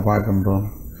நிலைப்பாட்டை நாங்கள் பார்க்கின்றோம்.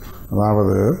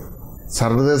 அதாவது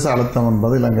சர்வதேச அழுத்தம்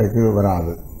என்பது இலங்கைக்கு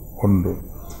வராது. ஒன்று,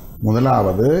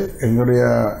 முதலாவது எங்களுடைய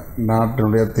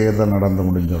நாட்டினுடைய தேர்தல் நடந்து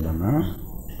முடிஞ்ச உடனே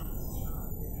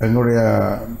எங்களுடைய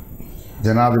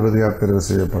ஜனாதிபதியாக தெரிவு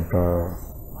செய்யப்பட்ட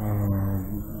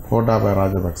கோட்டாபய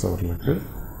ராஜபக்ச அவர்களுக்கு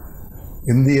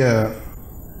இந்திய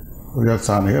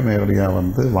உயர்சாமிகள் நேரடியாக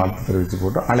வாழ்த்து தெரிவித்து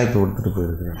போட்டு அழைப்பு விடுத்துட்டு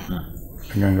போயிருக்கிறாங்க.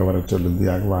 எங்கெங்கே வர சொல்லி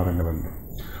இந்தியாவுக்கு வாருங்கள் என்று.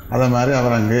 அதே மாதிரி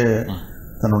அவர் அங்கே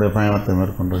தன்னுடைய பயணத்தை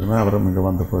மேற்கொண்டிருக்கிறார். அவரும் இங்கே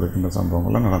போயிருக்கின்ற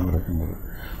சம்பவங்கள்லாம் நடந்திருக்கின்றது.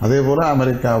 அதே போல்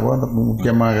அமெரிக்காவோ அந்த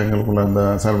முக்கியமாக எங்களுக்குள்ள இந்த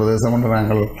சர்வதேசம் என்று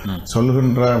நாங்கள்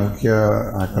சொல்கின்ற முக்கிய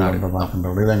ஆக்கள் என்று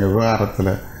பார்க்கின்றபோது எங்கள்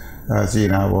விவகாரத்தில்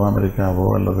சீனாவோ அமெரிக்காவோ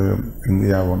அல்லது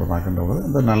இந்தியாவோ என்று பார்க்கின்றபோது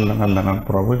இந்த நல்ல நல்ல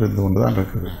நட்புறவு இருந்து கொண்டு தான்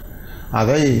இருக்குது.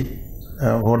 அதை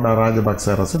கோட்டா ராஜபக்ச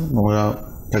அரசு மிக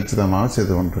கச்சிதமாக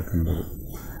செய்து கொண்டிருக்கின்றது.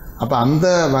 அப்போ அந்த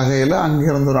வகையில்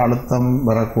அங்கிருந்து ஒரு அழுத்தம்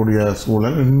வரக்கூடிய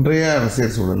சூழல் இன்றைய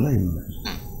அரசியல் சூழலில் இல்லை.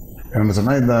 என்ன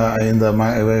சொன்னால்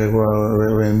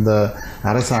இந்த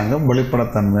அரசாங்கம்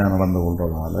வெளிப்படைத்தன்மையாக நடந்து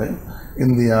கொள்வதால்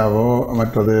இந்தியாவோ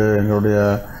மற்றது எங்களுடைய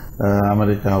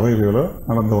அமெரிக்காவோ இதுகளோ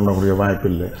நடந்து கொள்ளக்கூடிய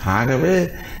வாய்ப்பில்லை. ஆகவே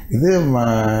இது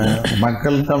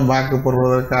மக்கள்கிட்ட வாக்கு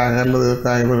பெறுவதற்காக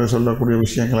அல்லதுக்காக இவர்கள் சொல்லக்கூடிய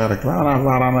விஷயங்களாக இருக்கலாம். ஆனால்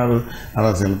அவ்வாறான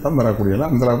அரசியல் தான் வரக்கூடியது.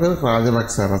 அந்தளவுக்கு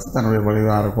ராஜபக்ச அரசு தன்னுடைய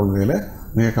வெளிவார கொள்கையில்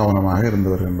மிக கவனமாக இருந்து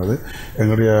வருகின்றது.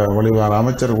 எங்களுடைய வெளிவார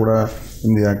அமைச்சர் கூட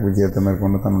இந்தியாவுக்கு விஜயத்தை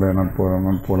மேற்கொண்டு தன்னுடைய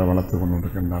நட்புகளை வளர்த்து கொண்டு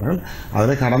இருக்கின்றார்கள்.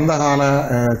 அதில் கடந்த கால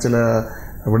சில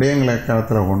விடயங்களை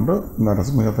கருத்தில் கொண்டு இந்த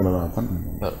அரசு மிக தெளிவாகத்தான்.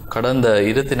 கடந்த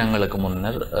 2 தினங்களுக்கு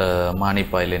முன்னர்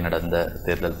மானிப்பாயில் நடந்த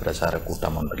தேர்தல் பிரச்சார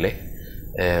கூட்டம் ஒன்றிலே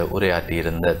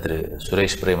உரையாற்றியிருந்த திரு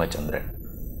சுரேஷ் பிரேமச்சந்திரன்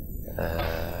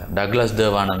டக்ளஸ்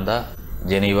தேவானந்தா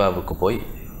ஜெனீவாவுக்கு போய்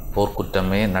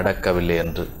போர்க்குற்றமே நடக்கவில்லை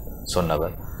என்று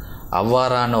சொன்னவர்.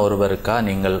 அவ்வாறான ஒருவருக்கா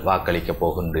நீங்கள் வாக்களிக்கப்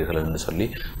போகின்றீர்கள் என்று சொல்லி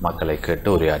மக்களை கேட்டு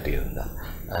உரையாற்றியிருந்தார்.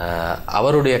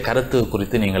 அவருடைய கருத்து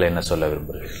குறித்து நீங்கள் என்ன சொல்ல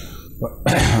விரும்புகிறீர்கள்?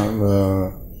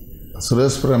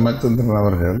 சுரேஷ் பிரேமச்சந்திரன்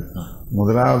அவர்கள்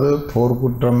முதலாவது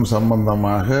போர்க்குற்றம்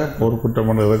சம்பந்தமாக போர்க்குற்றம்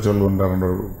என்று எதை சொல்கின்றார் என்ற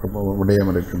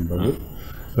விடயம் இருக்கின்றது.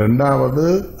 ரெண்டாவது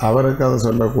அவருக்கு அதை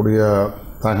சொல்லக்கூடிய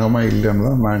தகமை இல்லைன்னு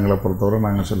தான் நாங்களை பொறுத்தவரை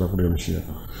நாங்கள் சொல்லக்கூடிய விஷயம்.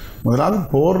 முதலாவது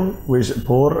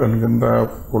போர் என்கின்ற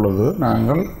பொழுது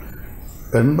நாங்கள்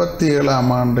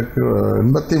 87ஆம் ஆண்டுக்கு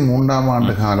 83ஆம்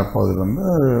ஆண்டு காலப்பகுதியில் வந்து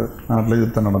நாட்டில்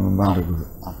யுத்தம் நடந்து தான் இருக்குது.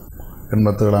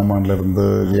 87ஆம் ஆண்டிலிருந்து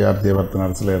ஜேஆர் ஜெயவர்தன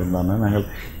அரசில் இருந்தாங்க. நாங்கள்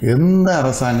எந்த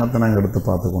அரசாங்கத்தை நாங்கள் எடுத்து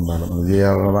பார்த்து கொண்டாலும்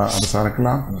ஜேஆர் அரசாக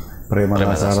இருக்கலாம்,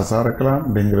 பிரேமதாச அரசாக இருக்கலாம்,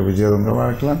 டிங்கிரி விஜயதுங்கவாக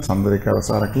இருக்கலாம், சந்திரிகா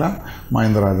அரசாக இருக்கலாம்,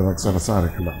 மஹிந்த ராஜபக்ச அரசாக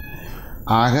இருக்கலாம்.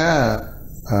 ஆக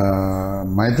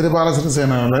மைத்ரிபால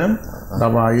சிறிசேனாவிலையும்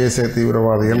ஐஎஸ்ஐ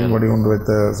தீவிரவாதிகள் வெடிகுண்டு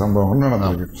வைத்த சம்பவங்கள்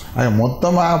நடந்திருக்கு. ஆக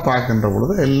மொத்தமாக பார்க்கின்ற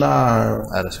பொழுது எல்லா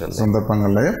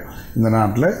சந்தர்ப்பங்கள்லையும் இந்த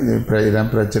நாட்டில்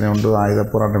இடம் பிரச்சனை உண்டு, ஆயுத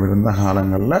போராட்டம் இருந்த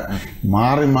காலங்களில்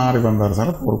மாறி மாறி வந்த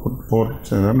அரசால் போர்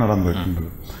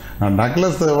நடந்திருக்கின்றது.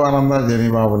 டக்ளஸ் தேவானந்தா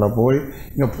ஜெனீவாவில் போய்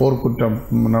இங்கே போர்க்குற்றம்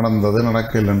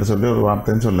நடக்கலை என்று சொல்லி ஒரு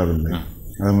வார்த்தையும் சொல்லவில்லை.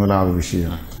 அது முதலாவது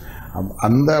விஷயம்.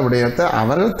 அந்த விடயத்தை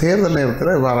அவர்கள் தேர்தல்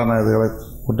நேரத்தில் இவ்வாறான இதுகளை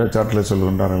குற்றச்சாட்டில்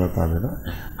சொல்கின்றார்களே தவிர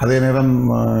அதே நேரம்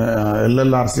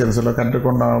எல்எல்ஆர்சின்னு சொல்ல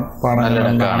கற்றுக்கொண்ட பாடங்கள்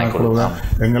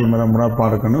எங்கள் மேலே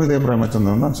முறைப்பாடுக்கணும் இதே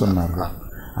பிரேமச்சந்திரன் தான் சொன்னார்கள்.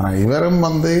 ஆனால் இவரும்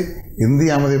வந்து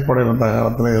இந்திய அமைதிப்படை இருந்த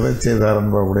காலத்தில் எதை செய்தார்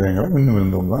என்ற விடயங்களும் இன்னும்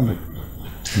இருந்து கொண்டு தான் இருக்கு.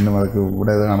 இன்னும் அதுக்கு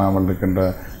விடை காணாமல் இருக்கின்ற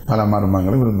பல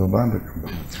மர்மங்களும் இருந்து கொண்டு தான்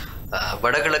இருக்கின்றன.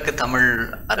 வடகிழக்கு தமிழ்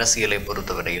அரசியலை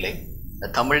பொறுத்தவரையிலே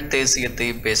தமிழ் தேசியத்தை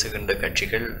பேசுகின்ற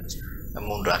கட்சிகள்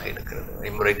மூன்றாக இருக்கிறது.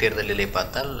 இம்முறை தேர்தலிலே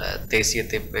பார்த்தால்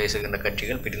தேசியத்தை பேசுகின்ற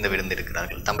கட்சிகள்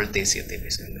பிரிந்திருக்கிறார்கள், தமிழ் தேசியத்தை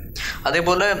பேசுகின்ற. அதே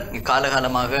போல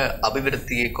காலகாலமாக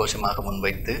அபிவிருத்தியை கோஷமாக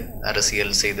முன்வைத்து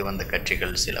அரசியல் செய்து வந்த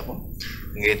கட்சிகள் சிலவும்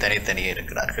இங்கே தனித்தனியே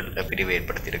இருக்கிறார்கள், பிரிவை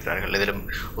ஏற்படுத்தியிருக்கிறார்கள். இதிலும்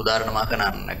உதாரணமாக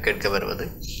நான் கேட்க வருவது,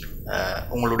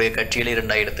 உங்களுடைய கட்சியில்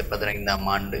 2015ஆம்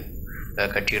ஆண்டு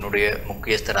கட்சியினுடைய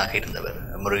முக்கியஸ்தராக இருந்தவர்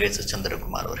முருகேச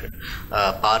சந்திரகுமார் அவர்கள்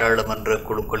பாராளுமன்ற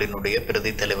குழுக்களினுடைய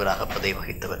பிரதி தலைவராக பதவி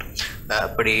வகித்தவர்.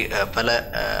 அப்படி பல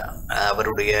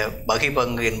அவருடைய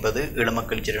பங்கு என்பது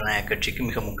ஈழமக்கள் ஜனநாயக கட்சிக்கு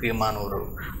மிக முக்கியமான ஒரு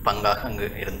பங்காக அங்கு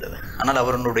இருந்தது. ஆனால்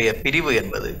அவருடைய பிரிவு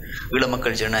என்பது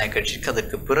ஈழமக்கள் ஜனநாயக கட்சிக்கு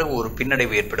அதற்கு பிறகு ஒரு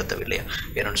பின்னடைவு ஏற்படுத்தவில்லையா?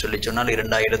 ஏன்னு சொல்லி சொன்னால்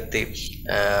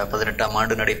 2018ஆம்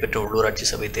ஆண்டு நடைபெற்ற உள்ளூராட்சி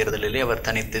சபை தேர்தலிலே அவர்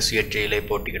தனித்து சுயேட்சையிலே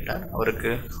போட்டியிட்டார். அவருக்கு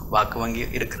வாக்கு வங்கி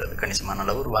இருக்கிறது, கணிசமான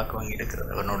அளவு ஒரு வாக்கு வங்கி இருக்கிறது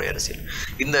அவருடைய அரசியல்.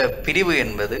 இந்த பிரிவு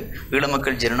என்பது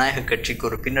ஈழமக்கள் ஜனநாயக கட்சிக்கு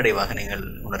ஒரு பின்னடைவாக நீங்கள்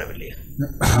உணரவில்லையா?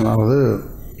 அதாவது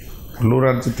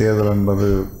உள்ளூராட்சி தேர்தல் என்பது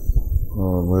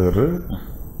வேறு,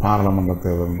 பாராளுமன்ற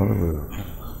தேர்தல் என்பது வேறு.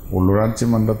 உள்ளூராட்சி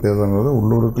மன்ற தேர்தல் என்பது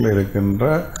உள்ளூருக்குள்ளே இருக்கின்ற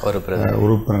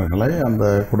உறுப்பினர்களை அந்த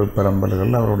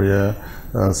குடிப்பெரம்பல்கள் அவருடைய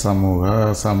சமூக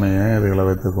சமய இதுகளை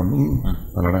வைத்துக்கொண்டும்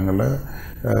பல இடங்களில்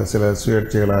சில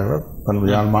சுயேட்சைகளாக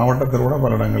யாழ் மாவட்டத்தில் கூட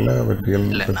பல இடங்களில் வெற்றிகள்.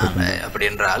 அப்படி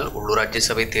என்றால் உள்ளூராட்சி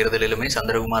சபை தேர்தலிலுமே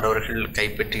சந்திரகுமார் அவர்கள்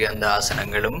கைப்பற்றிய அந்த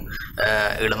ஆசனங்களும்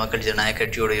ஈழமக்கள் ஜனநாயக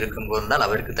கட்சியோடு இருக்கும்போது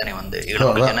அவருக்கு தானே வந்து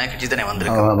ஈழமக்கள் ஜனநாயக கட்சி தானே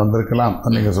வந்திருக்கலாம்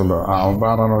நீங்கள் சொல்கிறோம்.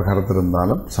 அவ்வாறான ஒரு கருத்து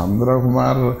இருந்தாலும்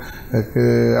சந்திரகுமாருக்கு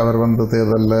அவர் வந்து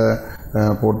தேர்தலில்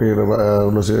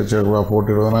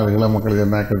போட்டியிடுவதனால் ஈழமக்கள்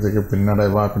ஜனநாயக கட்சிக்கு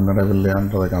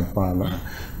பின்னடைவில்லையான்றதுக்கு அப்பால்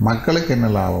மக்களுக்கு என்ன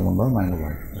லாபம் தான் நாங்கள்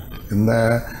பார்க்கிறோம். இந்த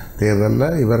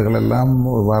தேர்தலில் இவர்களெல்லாம்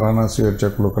இவ்வாறான சுயேட்சை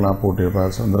குழுக்களாக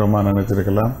போட்டியிடுறார். சந்திரகுமார்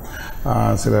நினைச்சிருக்கலாம்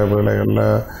சில வேளைகளில்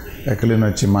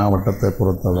கிளிநொச்சி மாவட்டத்தை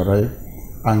பொறுத்தவரை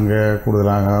அங்கே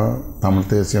கூடுதலாக தமிழ்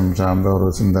தேசியம் சார்ந்த ஒரு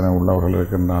சிந்தனை உள்ளவர்கள்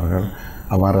இருக்கின்றார்கள்,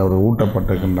 அவ்வாறு அவர்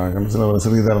ஊட்டப்பட்டிருக்கின்றார்கள். சில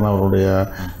ஸ்ரீதரன் அவருடைய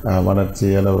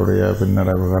வளர்ச்சியில் அவருடைய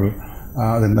பின்னடைவுகள்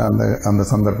அந்த அந்த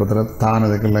சந்தர்ப்பத்தில் தான்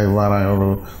இதுக்கெல்லாம் இவ்வாறாக ஒரு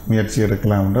முயற்சி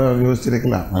எடுக்கலாம் என்று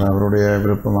யோசிச்சிருக்கலாம். அது அவருடைய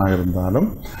விருப்பமாக இருந்தாலும்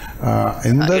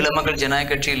இந்த ஈழமக்கள் ஜனநாயக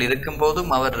கட்சியில் இருக்கும்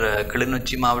போதும் அவர்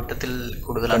கிளிநொச்சி மாவட்டத்தில்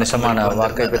கூடுதலான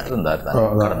வாக்கை பெற்றிருக்கிறார்.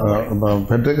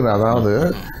 அதாவது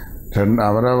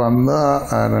அவரை வந்து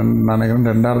நினைக்கிறேன்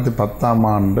 2010ஆம்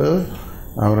ஆண்டு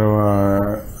அவர்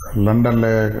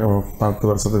லண்டனில்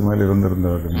 10 வருஷத்துக்கு மேலே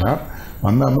இருந்திருந்தார்.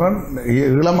 வந்த அப்புறம்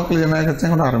ஈழமக்கள் ஜனநாயக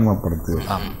கட்சியை கூட அறிமுகப்படுத்தி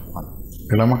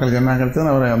ஈழமக்கள் ஜனநாயக கட்சி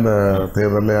அவரை அந்த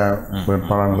தேர்தலில்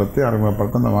வேட்பாளர் நிறுத்தி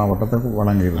அறிமுகப்படுத்த அந்த மாவட்டத்தை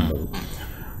வழங்கியிருந்தது.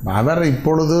 அவர்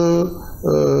இப்பொழுது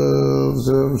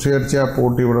சுயேட்சையாக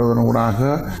போட்டி விடுவதன் ஊடாக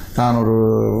தான் ஒரு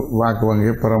வாக்கு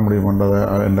வங்கியை பெற முடியும்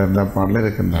என்ற நிலைப்பாடில்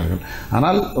இருக்கின்றார்கள்.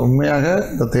 ஆனால் உண்மையாக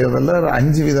இந்த தேர்தலில்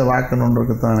 5 வீத வாக்கு ஒன்று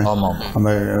இருக்குத்தானே,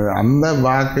 அந்த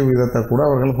வாக்கு வீதத்தை கூட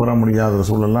அவர்கள் பெற முடியாத ஒரு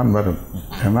சூழலாம் வரும்.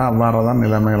 ஏன்னா அவ்வாறு தான்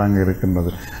நிலைமைகள் அங்கே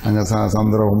இருக்கின்றது. அங்கே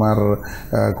சந்திரகுமார்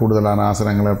கூடுதலான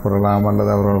ஆசனங்களை பெறலாம்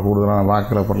அல்லது அவர்கள் கூடுதலான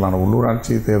வாக்குகளை பெறலாம்.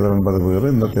 உள்ளூராட்சி தேர்தல் என்பது வேறு,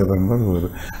 இந்த தேர்தல் என்பது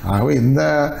வேறு. ஆகவே இந்த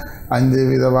 5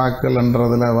 வீத வாக்குகள்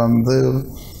என்றதில் வந்து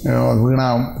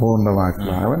வீணாக போகின்ற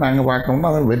வாக்குகள். ஆகவே நாங்கள் பார்க்கணும்னா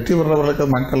அதை வெற்றி பெறவர்களுக்கு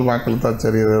மக்கள் வாக்களித்தா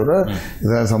சரியை தவிர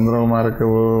இதை சந்திரகுமாருக்கு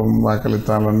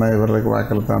வாக்களித்தாலன்னா இவர்களுக்கு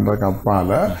வாக்களித்தான்றதுக்கு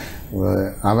அப்பால்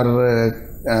அவர்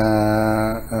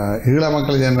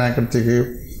ஈழமக்கள் ஜனநாயக கட்சிக்கு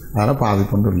அதில்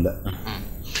பாதிப்பொன்றும் இல்லை.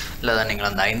 இல்லை தான் நீங்கள்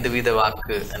அந்த 5 வீத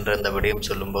வாக்கு என்ற அந்த விடயம்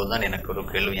சொல்லும்போது தான் எனக்கு ஒரு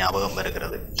கேள்வி ஞாபகம்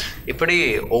வருகிறது. இப்படி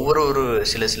ஒவ்வொரு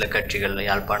சில கட்சிகள்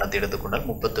யாழ்ப்பாணத்தை எடுத்துக்கொண்டால்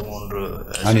 33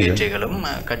 சுயேட்சைகளும்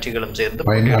கட்சிகளும் சேர்ந்து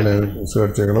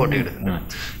போட்டியிடுகின்றன.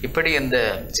 இப்படி இந்த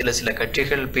சில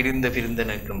கட்சிகள் பிரிந்து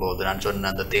நிற்கும் போது, நான் சொன்ன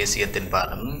அந்த தேசியத்தின்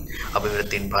பாலம்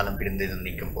அபிவிருத்தியின் பாலம் பிரிந்து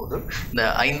நிற்கும் போது, இந்த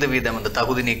 5% அந்த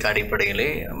தகுதி நீக்க அடிப்படையிலே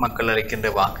மக்கள் அளிக்கின்ற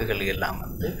வாக்குகள் எல்லாம்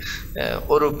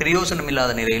ஒரு பிரயோசனம்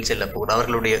இல்லாத நிலையில் செல்ல போகுது.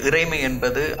 அவர்களுடைய இறைமை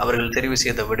என்பது, அவர்கள் தெரிவு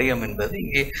செய்த விடயம் என்பது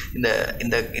இங்கே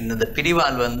இந்த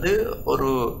பிரிவால் ஒரு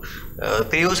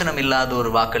பிரயோஜனம் இல்லாத ஒரு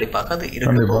வாக்களிப்பாக அது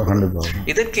இருக்கு.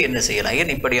 இதற்கு என்ன செய்யலாம்?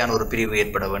 ஏன் இப்படியான ஒரு பிரிவு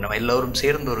ஏற்பட வேண்டும்? எல்லோரும்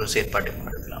சேர்ந்து ஒரு செயற்பாட்டை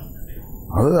முன்னெடுக்கலாம்.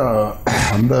 அது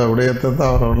அந்த விடயத்தை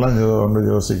தான் அவரெல்லாம் ஒன்று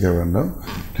யோசிக்க வேண்டும்.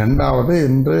 ரெண்டாவது,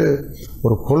 இன்று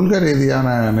ஒரு கொள்கை ரீதியான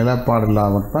நிலைப்பாடு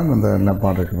இல்லாமல் தான் இந்த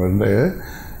நிலைப்பாடு இருக்கிறது.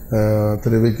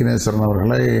 திரு விக்னேஸ்வரன்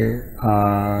அவர்களை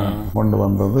கொண்டு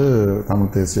வந்தது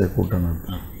தமிழ் தேசிய கூட்டணி.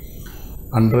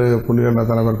 அன்று புலிகள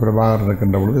தலைவர் பிரபாகரன்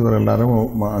இருக்கின்ற பொழுது இவர் எல்லாரும்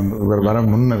இவர் வர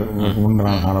முன்னர்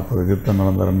காலப்பகுதி யுத்தம்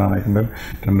நடந்த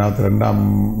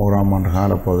 2002-3ஆம் ஆண்டு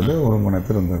காலப்பகுதியில்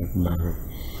ஒருங்கிணைத்து இருந்திருக்கின்றார்கள்.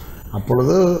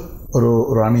 அப்பொழுது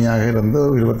ஒரு அணியாக இருந்து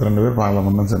 22 பேர்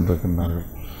பார்லமெண்டம் சென்றிருக்கின்றார்கள்.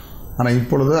 ஆனால்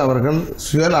இப்பொழுது அவர்கள்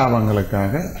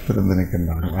சுயலாபங்களுக்காக பிரிந்து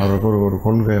நிற்கின்றார்கள். அவர்களுக்கு ஒரு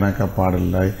கொள்கை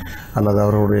இணக்கப்பாடில்லை அல்லது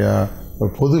அவர்களுடைய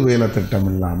ஒரு பொது வேலை திட்டம்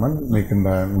இல்லாமல் நிற்கின்ற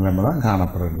நிலைமை தான்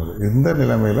காணப்படுகின்றது. இந்த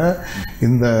நிலைமையில்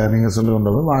நீங்கள்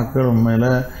சொல்லுகின்றது வாக்குகள் உண்மையில்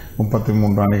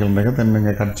 33 அணிகள்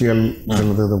தென்னிங்க கட்சிகள்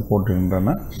இது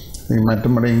போட்டுகின்றன.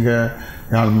 மற்றபடி இங்கே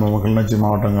யாழ் கிளிநொச்சி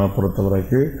மாவட்டங்களை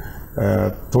பொறுத்தவரைக்கு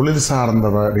தொழில் சார்ந்த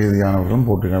ரீதியானவர்களும்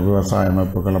போட்டிருக்கின்றன. விவசாய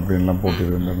அமைப்புகள் அப்படின்லாம்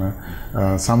போட்டிருக்கின்றன.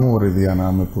 சமூக ரீதியான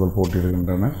அமைப்புகள்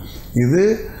போட்டிருக்கின்றன. இது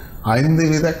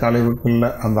 5% கழிவுக்குள்ள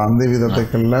அந்த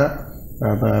 5%க்குள்ள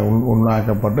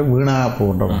உண்டாக்கப்பட்டு வீணாக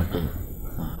போன்ற வாக்குகள்.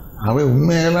 அவை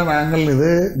உண்மையில் நாங்கள் இது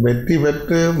வெற்றி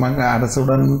பெற்று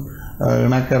அரசுடன்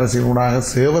இணக்கரசினூடாக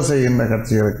சேவை செய்கின்ற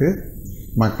கட்சிகளுக்கு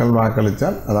மக்கள்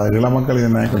வாக்களித்தால், அதாவது இளமக்கள்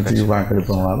என்ன கட்சிக்கு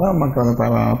வாக்களிப்பவங்களால் தான் மக்கள்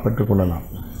அதை பெற்றுக்கொள்ளலாம்.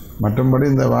 மற்றபடி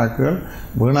இந்த வாக்குகள்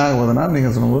வீணாகுவதனால்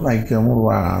நீங்கள் சொல்லும்போது ஐக்கியமும்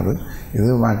உருவாகாது. இது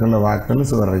வாக்குகள்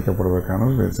சிதறடிக்கப்படுவதற்கான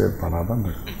ஒரு செயற்பாடாக தான்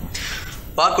இருக்கு.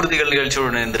 வாக்குறுதிகள்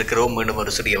நிகழ்ச்சியுடன் இணைந்திருக்கிறோம். மீண்டும்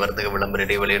ஒரு சிறிய வர்த்தக விளம்பர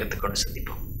இடைவெளி எடுத்துக்கொண்டு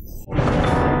சந்திப்போம்.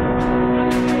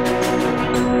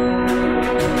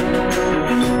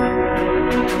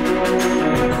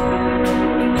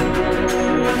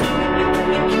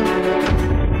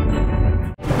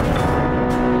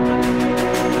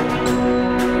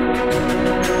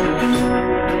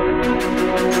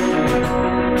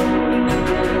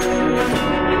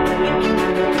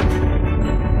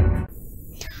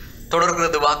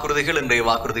 தொடர்கிறது வாக்குறுதிகள். இன்றைய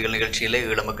வாக்குறுதிகள் நிகழ்ச்சியிலே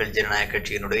ஈழமக்கள் ஜனநாயக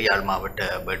கட்சியினுடைய யாழ் மாவட்ட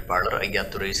வேட்பாளர்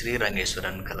ஐயாத்துரை ஸ்ரீ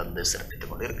ரங்கேஸ்வரன் கலந்து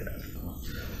சிறப்பித்துக் கொண்டிருக்கிறார்.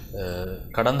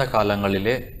 கடந்த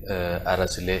காலங்களிலே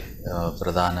அரசிலே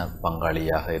பிரதான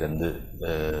பங்காளியாக இருந்து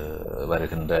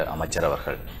வருகின்ற அமைச்சர்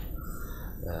அவர்கள்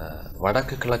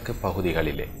வடக்கு கிழக்கு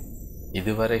பகுதிகளிலே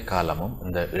இதுவரை காலமும்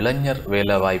இந்த இளைஞர்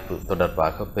வேலைவாய்ப்பு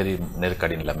தொடர்பாக பெரிய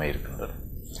நெருக்கடி நிலைமை இருக்கின்றது.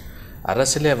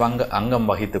 அரசிலே அங்கம்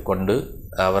வகித்து கொண்டு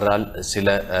அவரால் சில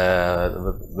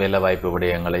வேலைவாய்ப்பு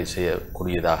விடயங்களை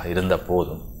செய்யக்கூடியதாக இருந்த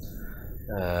போதும்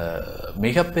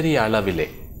மிகப்பெரிய அளவிலே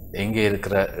இங்கே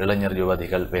இருக்கிற இளைஞர்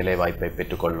யுவதிகள் வேலைவாய்ப்பை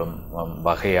பெற்றுக்கொள்ளும்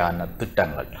வகையான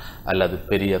திட்டங்கள் அல்லது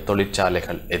பெரிய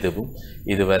தொழிற்சாலைகள் எதுவும்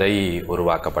இதுவரை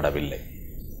உருவாக்கப்படவில்லை.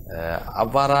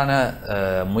 அவ்வாறான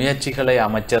முயற்சிகளை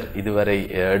அமைச்சர் இதுவரை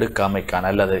எடுக்காமைக்கான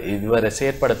அல்லது இதுவரை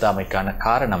செயற்படுத்தாமைக்கான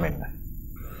காரணம் என்ன?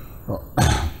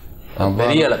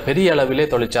 பெரிய அளவிலே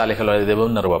தொழிற்சாலைகள்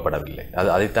எதுவும் நிறுவப்படவில்லை.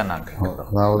 அதைத்தான் நாங்கள்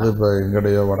அதாவது இப்போ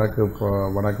எங்களுடைய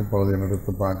வடக்கு பகுதியை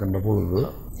எடுத்து பார்க்கின்ற பொழுது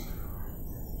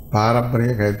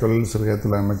பாரம்பரிய கைத்தொழில்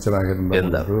சிறுகைத்தொழில் அமைச்சராக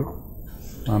இருந்தது.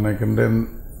 நான் நினைக்கின்றேன்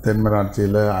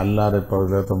தென்மராட்சியில் அல்லாரை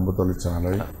பகுதியில் தொம்பு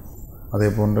தொழிற்சாலை, அதே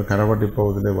போன்று கரவட்டி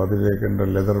பகுதியில் வதிலேக்கின்ற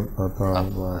லெதர்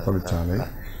தொழிற்சாலை,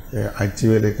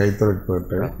 அச்சுவேலி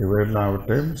கைத்தொழிற்பேட்டு இவை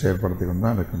எல்லாவற்றையும் செயற்படுத்தி கொண்டு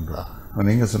தான் இருக்கின்றோம்.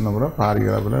 நீங்கள் சொன்ன கூட பாரிய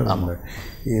அளவில் இருந்தது.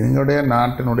 எங்களுடைய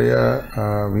நாட்டினுடைய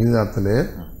விகிதத்திலே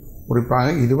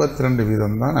குறிப்பாக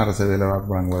 22% தான் அரசு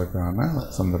வேலைவாய்ப்பு வழங்குவதற்கான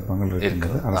சந்தர்ப்பங்கள்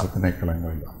இருக்கின்றது அரசு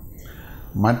திணைக்களங்களில்.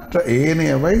 மற்ற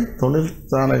ஏனையவை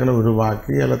தொழிற்சாலைகளை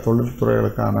உருவாக்கி அல்லது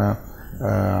தொழில்துறைகளுக்கான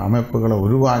அமைப்புகளை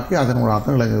உருவாக்கி அதன்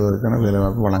மூலமாக இளைஞர்களுக்கான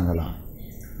வேலைவாய்ப்பு வழங்கலாம்.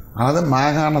 அதாவது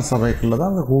மாகாண சபைக்குள்ளே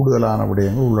தான் அந்த கூடுதலான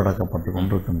விடயங்கள் உள்ளடக்கப்பட்டு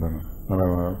கொண்டிருக்கின்றன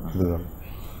இதுகள்.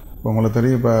 உங்களுக்கு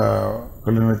தெரியும், இப்போ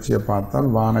கிளிநொச்சியை பார்த்தால்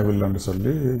வானவில் என்று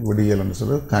சொல்லி விடியல் என்று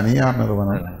சொல்லி தனியார்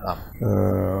நிறுவனம்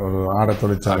ஒரு ஆடை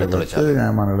தொழிற்சாலை வச்சு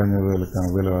நியாயமான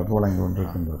இளைஞர்களுக்கான வேலைவாய்ப்பு வழங்கி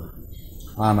கொண்டிருக்கின்றது.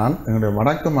 ஆனால் எங்களுடைய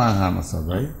வடக்கு மாகாண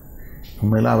சபை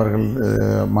உண்மையில் அவர்கள்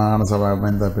மாகாண சபை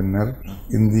அமைந்த பின்னர்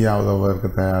இந்தியா உதவுவதற்கு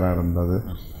தயாராக இருந்தது.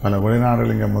 பல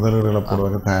வெளிநாடுகள் இங்கே முதலீடுகளை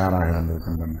போடுவதற்கு தயாராக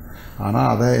இருந்திருக்கின்றன. ஆனால்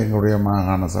அதை எங்களுடைய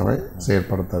மாகாண சபை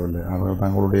செயற்படுத்தவில்லை. அவர்கள்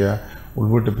தங்களுடைய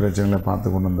உள்வீட்டு பிரச்சனைகளை பார்த்து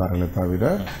கொண்டு வந்தார்களே தவிர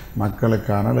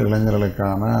மக்களுக்கான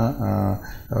இளைஞர்களுக்கான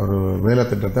ஒரு வேலை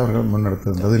திட்டத்தை அவர்கள்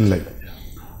முன்னெடுத்திருந்தது இல்லை.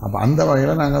 அப்போ அந்த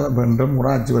வகையில் நாங்கள் இன்றும் கூட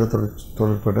அச்சுவரை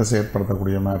தொழிற்பட்டை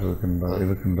செயற்படுத்தக்கூடிய மாதிரி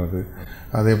இருக்கின்றது.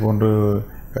 அதே போன்று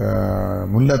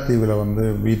முல்லைத்தீவில்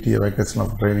PTA vacation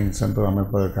of training centre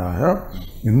அமைப்பதற்காக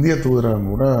இந்திய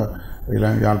தூதரகம் கூட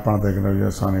யாழ்ப்பாணத்தில் இருக்கின்ற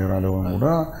விவசாயிகள் அலுவலகம் கூட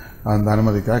அந்த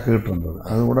அனுமதிக்காக கேட்டிருந்தது.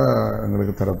 அது கூட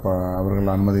எங்களுக்கு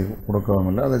அவர்கள் அனுமதி கொடுக்கவும்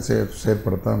இல்லை, அதை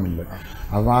செயற்படுத்தவும் இல்லை.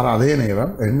 அவ்வாறு அதே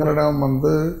நேரம் எங்களிடம்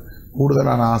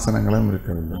கூடுதலான ஆசனங்களும்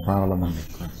இருக்கவில்லை.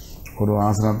 பாராளுமன்றத்தில் ஒரு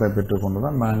ஆசனத்தை பெற்றுக்கொண்டு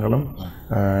தான் நாங்களும்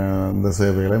இந்த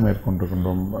சேவைகளை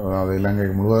மேற்கொண்டிருக்கின்றோம். அது இலங்கை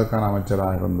முழுவதற்கான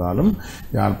அமைச்சராக இருந்தாலும்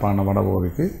யாழ்ப்பாண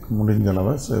வடபகுதிக்கு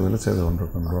முடிஞ்சளவு சேவைகளை செய்து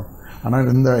கொண்டிருக்கின்றோம். ஆனால்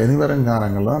இந்த இனிவரும்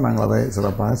காலங்களில் நாங்கள் அதை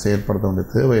சிறப்பாக செயற்படுத்த வேண்டிய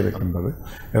தேவை இருக்கின்றது.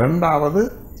 இரண்டாவது,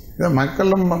 இதை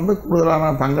மக்களும்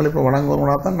கூடுதலான பங்களிப்பை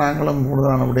வழங்குவதோட தான் நாங்களும்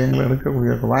கூடுதலான விடயங்களை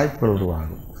எடுக்கக்கூடிய வாய்ப்புகள்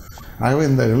உருவாகும். ஆகவே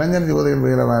இந்த இளைஞர் யுவதிகள்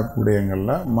வேலை வாய்ப்பு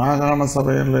விடயங்களில் மாகாண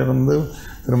சபையிலிருந்து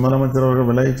திரு முதலமைச்சர் அவர்கள்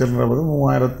விலகிச் சென்ற போது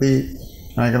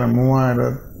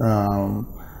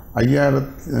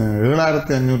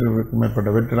 7,500க்கும் மேற்பட்ட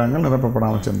வெற்றிடங்கள்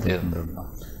நிரப்பப்படாமல் சென்றிருக்கின்றன.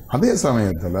 அதே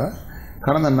சமயத்தில்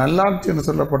கடந்த நல்லாட்சி என்று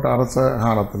சொல்லப்பட்ட அரச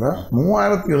காலத்தில்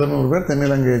 3,700 பேர்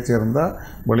தென்னிலங்கையைச் சேர்ந்த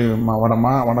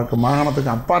வடக்கு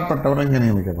மாகாணத்துக்கு அப்பாற்பட்டவர்கள் இங்கே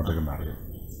நியமிக்கப்பட்டிருக்கிறார்கள்.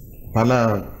 பல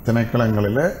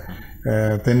திணைக்களங்களில்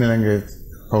தென்னிலங்கை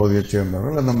பகுதியைச்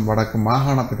சேர்ந்தவர்கள் அந்த வடக்கு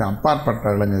மாகாணத்துக்கு அப்பாற்பட்ட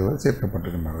இளைஞர்கள்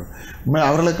சேர்க்கப்பட்டிருக்கின்றார்கள். உண்மையில்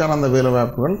அவர்களுக்கான அந்த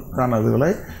வேலைவாய்ப்புகளுக்கான இதுகளை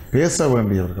பேச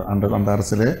வேண்டியவர்கள் அந்த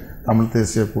அரசிலே தமிழ்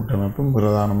தேசிய கூட்டமைப்பும்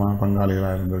பிரதானமான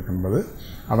பங்காளிகளாக இருந்திருக்கின்றது.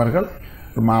 அவர்கள்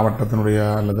மாவட்டத்தினுடைய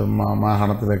அல்லது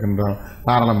மாகாணத்தில் இருக்கின்ற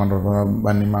பாராளுமன்றம்,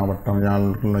 வன்னி மாவட்டம், யாழ்,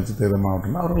 கிளிநொச்சி, தேர்தல்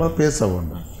மாவட்டம் அவர்களை பேச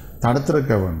வேண்டும்,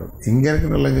 தடுத்திருக்க வேண்டும். இங்கே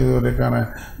இருக்கிற இளைஞர்களுக்கான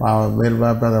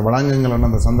வேலைவாய்ப்பு அதை வழங்குங்கள்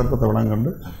அந்த சந்தர்ப்பத்தை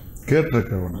வழங்கண்டு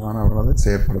கேட்டிருக்க வேண்டும். ஆனால் அவர்கள் அதை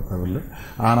செயற்படுத்தவில்லை.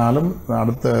 ஆனாலும்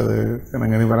அடுத்த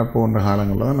நாங்கள் வரப்போன்ற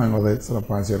காலங்களில் தான் நாங்கள் அதை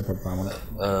சிறப்பாக செயற்படுத்தாமல்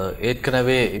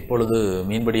ஏற்கனவே இப்பொழுது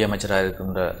மீன்பிடி அமைச்சராக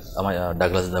இருக்கின்ற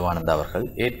டக்ளஸ் தேவானந்தா அவர்கள்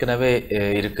ஏற்கனவே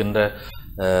இருக்கின்ற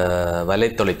வலை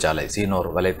தொழிற்சாலை, சீனோர்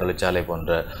வலை தொழிற்சாலை போன்ற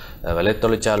வலை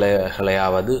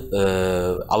தொழிற்சாலைகளையாவது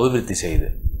அபிவிருத்தி செய்து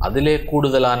அதிலே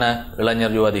கூடுதலான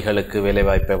இளைஞர் யுவதிகளுக்கு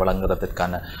வேலைவாய்ப்பை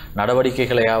வழங்குறதுக்கான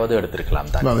நடவடிக்கைகளையாவது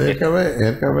எடுத்திருக்கலாம் தான். அது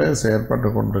ஏற்கனவே செயற்பட்டு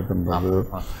கொண்டிருக்கின்றது.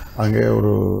 அங்கே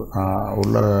ஒரு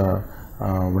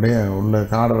உள்ள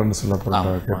காடர் என்று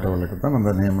சொல்லப்பட்ட கேட்டவர்களுக்கு தான் அந்த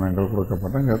நியமனங்கள்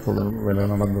கொடுக்கப்பட்ட அங்கே தொழில் வேலை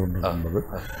நடந்து கொண்டிருக்கின்றது.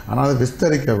 ஆனால் அதை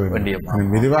விஸ்தரிக்க வேண்டும்,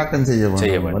 விரிவாக்கம் செய்ய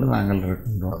வேண்டும் என்று நாங்கள்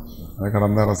இருக்கின்றோம். அதை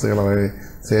கடந்த அரசுகள் அதை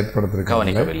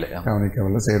கவனிக்கவில்லை,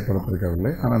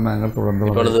 செயற்படுத்திருக்கவில்லை. ஆனால் நாங்கள்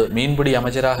தொடர்ந்து மீன்பிடி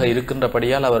அமைச்சராக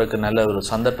இருக்கின்றபடியால் அவருக்கு நல்ல ஒரு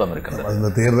சந்தர்ப்பம் இருக்கின்றது.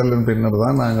 இந்த தேர்தலின் பின்னர்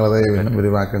தான் நாங்கள் அதை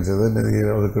விரிவாக்கம் செய்து நிதி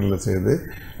ஒதுக்கீடு செய்து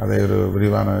அதை ஒரு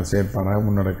விரிவான செயற்பாடாக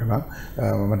முன்னெடுக்கலாம்.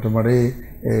 மற்றபடி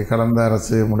கடந்த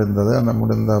அரசு முடிந்தது. அந்த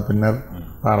முடிந்த பின்னர்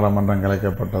பாராளுமன்றம்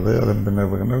கலைக்கப்பட்டது. அதன்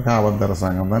பின்னர் காவல்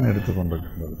அரசாங்கம் தான்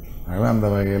எடுத்துக்கொண்டிருக்கின்றது. ஆகவே அந்த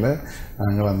வகையில்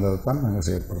நாங்கள் அந்த தான் நாங்கள்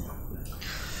செயற்படுத்தோம்.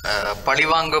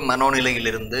 பழிவாங்கும்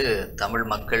மனோநிலையிலிருந்து தமிழ்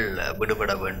மக்கள்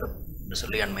விடுபட வேண்டும் என்று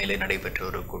சொல்லி அண்மையிலே நடைபெற்ற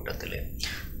ஒரு கூட்டத்தில்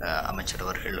அமைச்சர்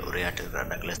அவர்கள்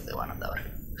உரையாற்றுகிறார் டக்ளஸ் தேவானந்தா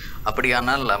அவர்கள்.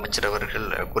 அப்படியானால் அமைச்சர் அவர்கள்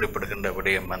குறிப்பிடுகின்ற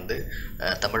விடயம்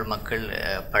தமிழ் மக்கள்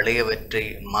பழையவற்றை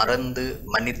மறந்து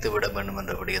மன்னித்து விட வேண்டும்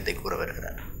என்ற விடயத்தை கூற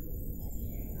வருகிறார்.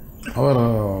 அவர்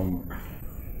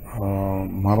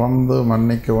மறந்து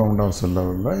மன்னிக்கவும் என்று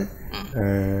சொல்லவில்லை.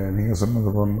 நீங்கள்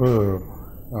சொன்னது போன்று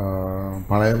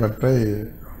பழையவற்றை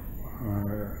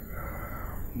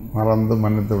மறந்து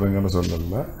மன்னித்து விடுங்கன்னு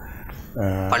சொல்லல,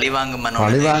 பழிவாங்கும்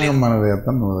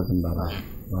மனதையத்தான் இருக்கின்றார்.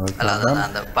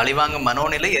 அந்த பழிவாங்கும்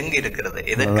மனோநிலை எங்கே இருக்கிறது,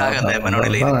 எதற்காக அந்த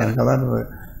மனோநிலை?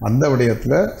 அந்த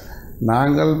விடயத்தில்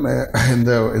நாங்கள்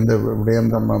இந்த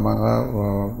விடயம் சம்பந்தமாக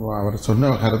அவர்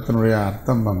சொன்ன கருத்தினுடைய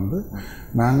அர்த்தம்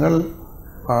நாங்கள்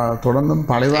தொடர்ந்தும்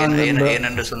பழிவாங்க.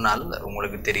 ஏனென்று சொன்னால்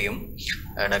உங்களுக்கு தெரியும்,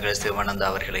 டக்ளஸ் தேவானந்தா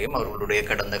அவர்களையும் அவர்களுடைய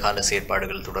கடந்த கால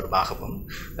செயற்பாடுகள் தொடர்பாகவும்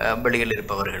வெளியில்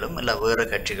இருப்பவர்களும் இல்லை வேறு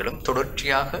கட்சிகளும்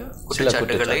தொடர்ச்சியாக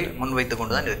குற்றச்சாட்டுகளை முன்வைத்து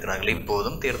கொண்டுதான் இருக்கிறார்கள்.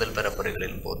 இப்போதும் தேர்தல்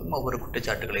பரப்புரைகளின் போதும் ஒவ்வொரு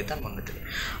குற்றச்சாட்டுகளை தான் முன்வைத்து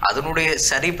அதனுடைய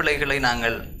சரி பிழைகளை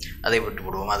நாங்கள் அதை விட்டு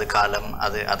விடுவோம். அது காலம்,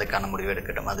 அதுக்கான முடிவு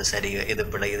எடுக்கட்டும், அது சரி, இது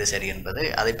பிழை, இது சரி என்பது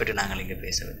அதை பற்றி நாங்கள் இங்கே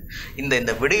பேசவில்லை.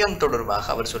 இந்த விடயம் தொடர்பாக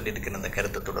அவர் சொல்லியிருக்கிற இந்த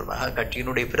கருத்து தொடர்பாக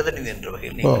கட்சியினுடைய பிரதிநிதி என்ற வகையில்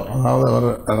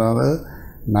அதாவது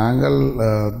நாங்கள்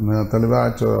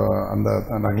தெளிவாக அந்த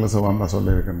டக்ளஸ் வாம்பா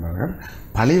சொல்லியிருக்கின்றார்கள்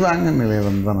பழிவாங்க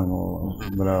நிலையிலிருந்து தான்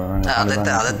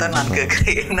அதைத்தான் நான்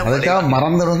கேட்கிறேன். அதுக்காக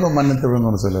மறந்துடுங்க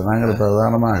மன்னித்துடுங்கன்னு சொல்லி நாங்கள் இப்போ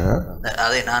உதாரணமாக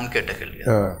அதை நான் கேட்ட கேள்வி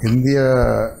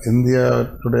இந்திய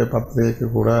டுடே பத்திரிகைக்கு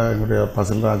கூட எங்களுடைய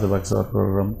பசில் ராஜபக்ச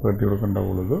அவர்களிடம் பேட்டி கொடுக்கின்ற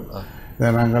பொழுது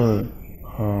இதை நாங்கள்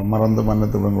மறந்து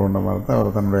மன்னித்துடுங்கன்ற மாதிரி தான்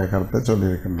அவர் தன்னுடைய கருத்தை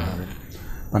சொல்லியிருக்கின்றார்கள்.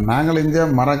 நாங்கள் இங்கே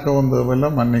மறக்கவும் தேவையில்லை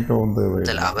மன்னிக்கவும்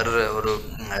தேவையில்லை. அவர் ஒரு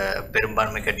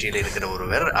பெரும்பான்மை கட்சியில் இருக்கிற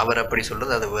ஒருவர், அவர் அப்படி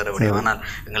சொல்றது அது வேறு விடயம். ஆனால்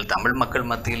எங்கள் தமிழ் மக்கள்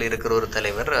மத்தியில் இருக்கிற ஒரு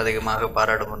தலைவர், அதிகமாக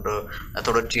பாராளுமன்ற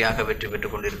தொடர்ச்சியாக வெற்றி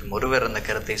பெற்றுக் கொண்டிருக்கும் ஒருவர் அந்த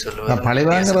கருத்தை சொல்லுவது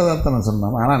பழிவாங்கிறதான்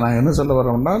சொன்னோம். ஆனால் நாங்கள் என்ன சொல்ல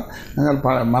வரோம்னால்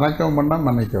நாங்கள் மறக்கவும் பண்ணோம்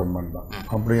மன்னிக்கவும் பண்ணோம்.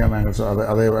 அப்படியே நாங்கள்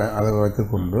அதை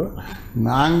வைத்துக்கொண்டு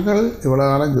நாங்கள் இவ்வளோ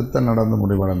காலம் யுத்தம் நடந்து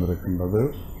முடிவடைந்திருக்கின்றது.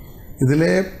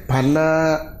 இதிலே பல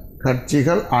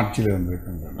கட்சிகள் ஆட்சியில்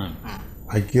இருந்திருக்கின்றன.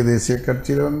 ஐக்கிய தேசிய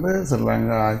கட்சியில்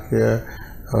ஸ்ரீலங்கா ஐக்கிய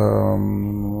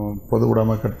பொது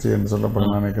உடைமை கட்சி என்று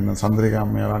சொல்லப்படும் நினைக்கிற சந்திரிகா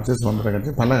அம்மையார் ஆட்சி, சுதந்திர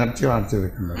கட்சி, பல கட்சிகள் ஆட்சி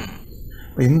இருக்கின்றன.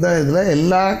 இந்த இதில்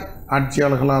எல்லா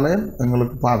ஆட்சியாளர்களாலேயும்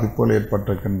எங்களுக்கு பாதிப்புகள்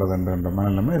ஏற்பட்டிருக்கின்றது என்ற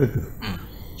மனநிலைமை இருக்குது.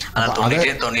 ஆனால்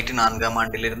 94ஆம்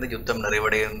ஆண்டிலிருந்து யுத்தம்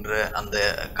நிறைவடைகின்ற அந்த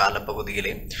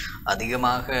காலப்பகுதியிலே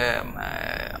அதிகமாக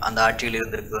அந்த ஆட்சியில்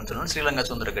இருந்திருக்குதுன்னு சொல்லணும் ஸ்ரீலங்கா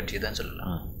சுதந்திர கட்சி தான்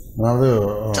சொல்லலாம். அதாவது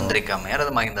சந்திரிகா அம்மையார்,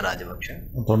 அது மஹிந்த ராஜபக்ஷ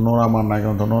 90ஆம்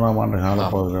ஆண்டு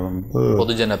காலப்பகுதியில்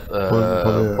பொதுஜன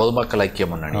பொதுமக்கள் ஐக்கிய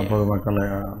முன்னணி,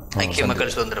 ஐக்கிய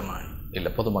மக்கள் சுதந்திர முன்னணி இல்லை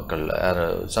பொதுமக்கள்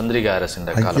சந்திரிகா அரசின்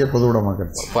ஐக்கிய பொது உடைமை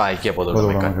கட்சி, ஐக்கிய பொது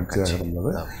உடைமை கட்சியாக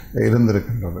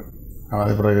இருந்திருக்கின்றது.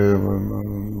 அது பிறகு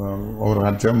ஒரு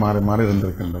கட்சியாக மாறி மாறி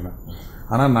இருந்திருக்கின்றன.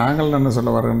 ஆனால் நாங்கள் என்ன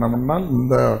சொல்ல வருகின்றோம்னால்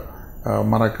இந்த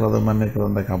மறக்கிறது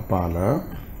மன்னிக்கிறது கப்பால்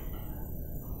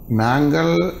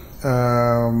நாங்கள்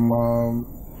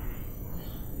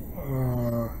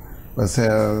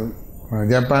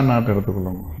ஜப்பான் நாட்டை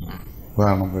எடுத்துக்கொள்ளும்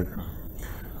உதாரணத்துக்கு.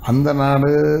 அந்த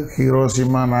நாடு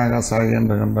ஹீரோஷிமா நாகாசாகி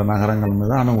என்கின்ற நகரங்கள்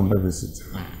மீது அணுகுண்டை வீசிச்சு.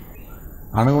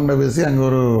 அணுகுண்டை வீசி அங்கே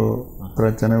ஒரு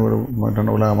பிரச்சனை, ஒரு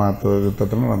உலக மாற்று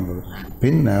யுத்தத்தில் நடந்தது.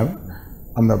 பின்னர்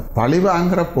அந்த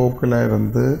பழிவாங்கிற போக்கில்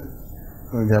இருந்து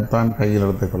ஜப்பான் கையில்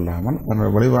எடுத்துக்கொள்ளாமல்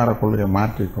தன்னுடைய வெளிவார கொள்கையை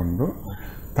மாற்றிக்கொண்டு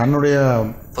தன்னுடைய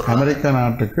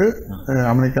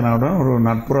அமெரிக்க நாட்டுடன் ஒரு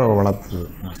நட்புறவை வளர்த்தது.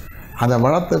 அதை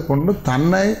வளர்த்து கொண்டு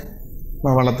தன்னை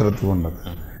வளர்த்தெடுத்து கொண்டது.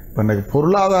 இப்போ இன்றைக்கு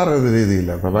பொருளாதார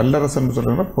ரீதியில், இப்போ வல்லரசுன்னு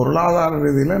சொல்கிறோம்னா பொருளாதார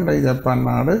ரீதியில் இன்றைக்கு ஜப்பான்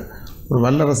நாடு ஒரு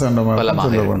வல்லரசு என்ற மாதிரி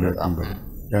சொல்ல கொண்டிருக்கின்றது.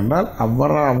 என்றால்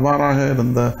அவ்வாறாக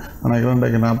இருந்த நினைக்கிறேன்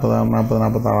இன்றைக்கு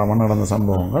 46 நடந்த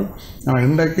சம்பவங்கள். ஆனால்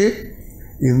இன்றைக்கு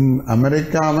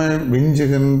அமெரிக்காவை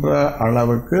விஞ்சுகின்ற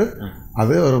அளவுக்கு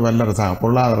அது ஒரு வல்லரசாக,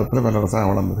 பொருளாதாரத்தில் வல்லரசாக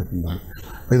வளர்ந்திருக்கின்றது.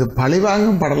 இது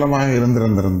பழிவாங்கும் படலமாக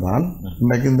இருந்திருந்தால்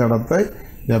இன்றைக்கு இந்த இடத்தை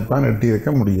ஜப்பான்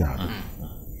எட்டியிருக்க முடியாது.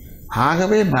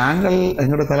 ஆகவே நாங்கள்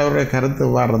எங்களுடைய தலைவருடைய கருத்து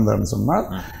எவ்வாறு இருந்ததுன்னு சொன்னால்,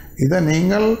 இதை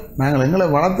நாங்கள் எங்களை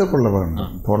வளர்த்து கொள்ள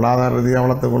வேண்டும், பொருளாதார ரீதியாக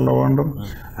வளர்த்து கொள்ள வேண்டும்,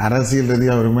 அரசியல்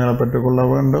ரீதியாக உரிமைகளை பெற்றுக்கொள்ள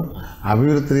வேண்டும்,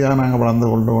 அபிவிருத்தி ரீதியாக நாங்கள் வளர்ந்து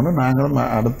கொள்ள வேண்டும், நாங்களும்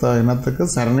அடுத்த இனத்துக்கு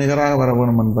சரணிகராக வர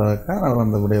வேண்டும் என்பதற்காக அவர்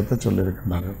அந்த விடயத்தை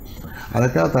சொல்லியிருக்கின்றார்கள்.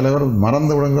 அதுக்காக தலைவர்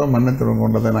மறந்து விடுங்கோ மன்னித்து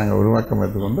விடுங்கோன்றதை நாங்கள் உருவாக்கம்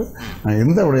வைத்துக்கொண்டு நாங்கள்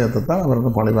இந்த விடயத்தை தான் அவருக்கு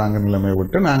பழிவாங்க நிலைமையை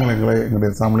விட்டு நாங்கள்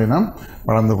எங்களுடைய தமிழை நாம்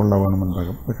வளர்ந்து கொள்ள வேண்டும் என்ற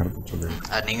கருத்து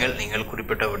சொல்லியிருக்கோம். நீங்கள்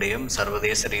குறிப்பிட்ட விடயம்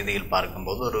சர்வதேச ரீதியில்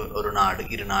பார்க்கும்போது ஒரு நாடு,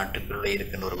 இரு நாட்டுக்குள்ளே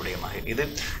இருக்கின்ற ஒரு விடயமாக, இது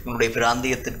உங்களுடைய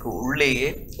பிராந்தியத்திற்கு உள்ளேயே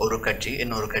ஒரு கட்சி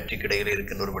இன்னொரு கட்சிக்கு இடையில்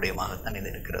இருக்கின்ற ஒரு விடயமாகத்தான்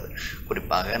இது இருக்கிறது.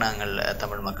 குறிப்பாக நாங்கள்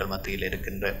தமிழ் மக்கள் மத்தியில்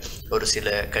இருக்கின்ற ஒரு சில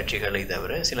கட்சிகளை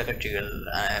தவிர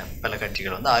பல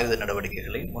கட்சிகள் ஆயுத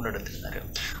நடவடிக்கைகளை முன்னெடுத்திருந்தார்கள்.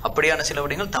 அப்படியான சில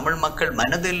விடயங்கள் தமிழ் மக்கள்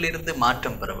மனதில் இருந்து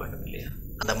மாற்றம் பெற வேண்டும் இல்லையா?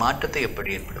 அந்த மாற்றத்தை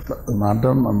எப்படி ஏற்படுத்தும்?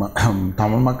 மாற்றம்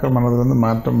தமிழ் மக்கள் மனதிலிருந்து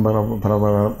மாற்றம்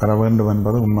பெற வேண்டும்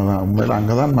என்பது உண்மைதான். உண்மையில்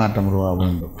அங்கே தான் மாற்றம் உருவாக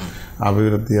வேண்டும்.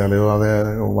 அபிவிருத்தியாலேயோ அதை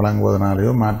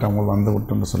வழங்குவதனாலேயோ மாற்றங்கள்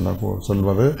வந்துவிட்டு என்று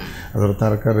சொல்வது அது ஒரு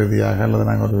தர்க்க ரீதியாக அல்லது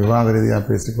நாங்கள் ஒரு விவாத ரீதியாக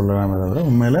பேசிக்கொள்ளலாமே தவிர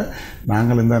உண்மையில்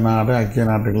நாங்கள் இந்த நாடு ஐக்கிய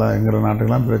நாட்டுகளாக எங்கள்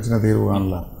நாட்டுக்கெல்லாம் பிரச்சனை தீர்வு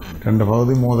காணலாம். 2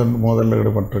 பகுதி மோதலில்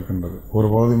ஈடுபட்டிருக்கின்றது. ஒரு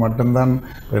பகுதி மட்டும்தான்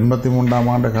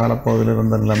 83ஆம் ஆண்டு காலப்பகுதியில்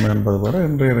இருந்த நிலைமை என்பது போல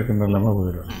இன்றைய இருக்கின்ற நிலைமை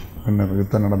போயிடும். பின்னர்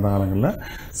யுத்தம் நடந்த காலங்களில்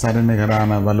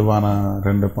சரிநிகரான வலுவான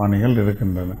 2 பாணிகள்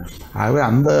இருக்கின்றன. ஆகவே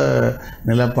அந்த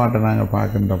நிலைப்பாட்டை நாங்கள்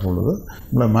பார்க்கின்ற பொழுது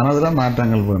உங்களை மனதில்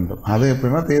மாற்றங்கள் வேண்டும். அது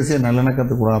எப்படின்னா தேசிய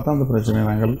நல்லிணக்கத்துக்கூடாதான் அந்த பிரச்சனையை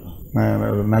நாங்கள்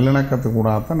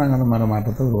நல்லிணக்கத்துக்கூடாதான் நாங்கள் அந்த மாதிரி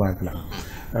மாற்றத்தை உருவாக்கலாம்.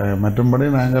 மற்றும்படி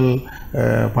நாங்கள்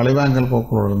பழிவாங்கல்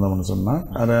போக்குள் இருந்தோம்னு சொன்னால்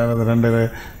அதாவது 2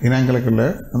 இனங்களுக்குள்ள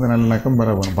அந்த நல்லிணக்கம் பெற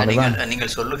வேணும்.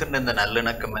 நீங்கள் சொல்லுகின்ற இந்த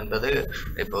நல்லிணக்கம் என்பது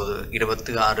இப்போது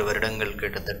 26 வருடங்கள்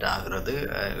கிட்டத்தட்ட ஆகிறது.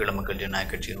 ஈழமக்கள் ஜனநாயக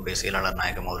கட்சியினுடைய செயலாளர்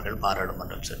நாயகம் அவர்கள்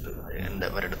பாராளுமன்றம் சென்று இந்த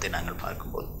வருடத்தை நாங்கள்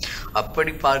பார்க்கும்போது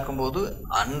அப்படி பார்க்கும்போது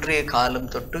அன்றைய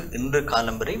காலம் தொட்டு இன்று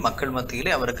காலம் வரை மக்கள்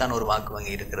மத்தியிலே அவருக்கான ஒரு வாக்கு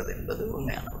வங்கி இருக்கிறது என்பது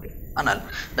உண்மையான விடயம். ஆனால்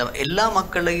எல்லா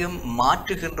மக்களையும்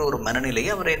மாற்றுகின்ற ஒரு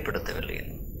மனநிலையை அவர் ஏற்படுத்தவில்லை.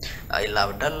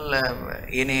 இல்லாவிட்டால்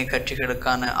ஏனைய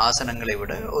கட்சிகளுக்கான ஆசனங்களை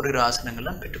விட ஒரு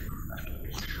ஆசனங்கள்லாம் பெற்றுக்கொண்டார்.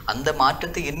 அந்த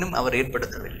மாற்றத்தை இன்னும் அவர்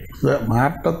ஏற்படுத்தவில்லை.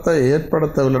 மாற்றத்தை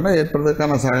ஏற்படுத்தவில்லைன்னா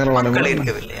ஏற்படுவதற்கான சகல மக்கள்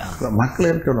இருக்கவில்லையா? மக்கள்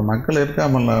இருக்கவில்லை. மக்கள்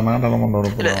இருக்காமல்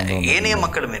நாடாளுமன்ற ஏனைய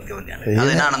மக்களும் இருக்கவில்லை.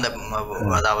 அதை நான் அந்த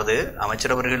அதாவது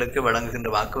அமைச்சர் அவர்களுக்கு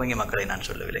வழங்குகின்ற வாக்கு வங்கி மக்களை நான்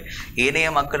சொல்லவில்லை. ஏனைய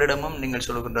மக்களிடமும் நீங்கள்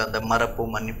சொல்லுகின்ற அந்த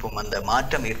மறப்பும் மன்னிப்பும் அந்த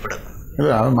மாற்றம் ஏற்படும்.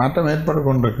 இல்லை, அது மாற்றம் ஏற்பட்டு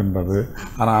கொண்டிருக்கின்றது.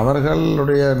 ஆனால்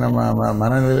அவர்களுடைய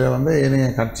மனநிலையில் வந்து ஏனைய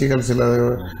கட்சிகள் சில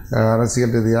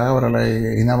அரசியல் ரீதியாக அவர்களை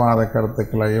இனவாத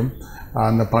கருத்துக்களையும்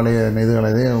அந்த பழைய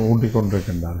இதுகளையும் ஊட்டி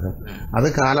கொண்டிருக்கின்றார்கள். அது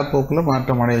காலப்போக்கில்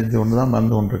மாற்றம் அடைந்து கொண்டு தான்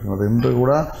வந்து கொண்டிருக்கின்றது. இன்று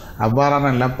கூட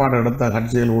அவ்வாறான நிலப்பாடு எடுத்த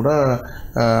கட்சிகள் கூட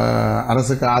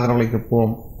அரசுக்கு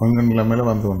ஆதரவளிக்கப்போம் என்கிற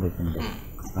நிலைமையில் வந்து கொண்டிருக்கின்றோம்.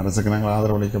 அரசுக்கு நாங்கள்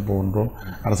ஆதரவளிக்க போகின்றோம்,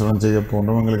 அரசுடன் செய்ய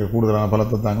போகின்றோம், எங்களுக்கு கூடுதலான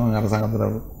பலத்தை தாங்க எங்கள்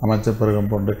அரசாங்கத்தில் அமைச்சர்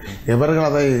பெருகம் போன்று எவர்கள்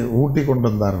அதை ஊட்டி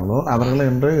கொண்டிருந்தார்களோ அவர்கள்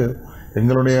இன்று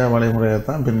எங்களுடைய வழிமுறையை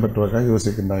தான் பின்பற்றுவதற்காக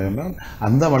யோசிக்கின்றார்கள் என்றால்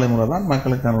அந்த வழிமுறை தான்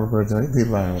மக்களுக்கான ஒரு பிரச்சனை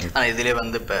தீர்வாக வரும். ஆனால் இதிலே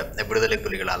வந்து இப்போ விடுதலை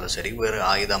புலிகளாலும் சரி வேறு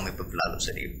ஆயுத அமைப்புகளாலும்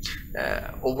சரி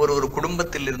ஒவ்வொரு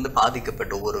குடும்பத்திலிருந்து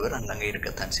பாதிக்கப்பட்ட ஒவ்வொருவர் அங்கங்கே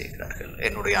இருக்கத்தான் செய்கிறார்கள்.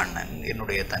 என்னுடைய அண்ணன்,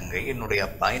 என்னுடைய தங்கை, என்னுடைய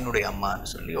அப்பா, என்னுடைய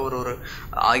அம்மான்னு சொல்லி ஒரு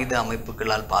ஆயுத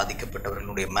அமைப்புகளால்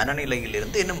பாதிக்கப்பட்டவர்களுடைய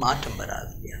மனநிலையிலிருந்து இன்னும் மாற்றம்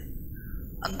வராது.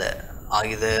 அந்த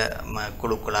ஆயுத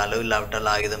குழுக்களாலோ இல்லாவிட்டால்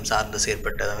ஆயுதம் சார்ந்து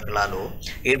செயற்பட்டவர்களாலோ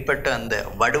ஏற்பட்ட அந்த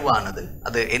வடுவானது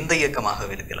அது எந்த இயக்கமாக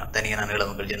இருக்கலாம். தனியான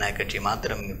ஈழமக்கள் ஜனநாயக கட்சி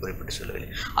மாத்திரம் இங்கே குறிப்பிட்டு சொல்லவில்லை.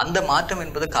 அந்த மாற்றம்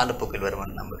என்பது காலப்போக்கில்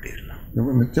வருமானு நம்புகிறீர்களா?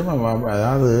 நிச்சயமாக.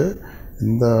 அதாவது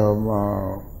இந்த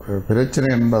பிரச்சனை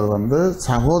என்பது வந்து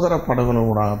சகோதர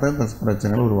படுகொலைகூடாகத்தான் இந்த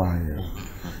பிரச்சனைகள் உருவாகிறது.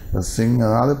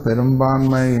 அதாவது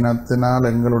பெரும்பான்மை இனத்தினால்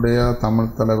எங்களுடைய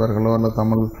தமிழ் தலைவர்களோ அல்லது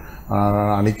தமிழ்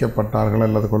அழிக்கப்பட்டார்கள்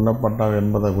அல்லது கொல்லப்பட்டார்கள்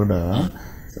என்பதை விட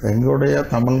எங்களுடைய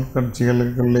தமிழ்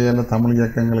கட்சிகளுக்குள்ளே அல்லது தமிழ்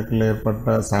இயக்கங்களுக்குள்ளே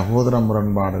ஏற்பட்ட சகோதர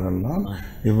முரண்பாடுகள்லாம்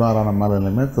இவ்வாறான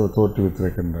மனநிலைமை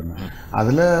தோற்றுவித்திருக்கின்றன.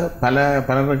 அதில்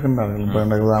பலர் இருக்கின்றார்கள்.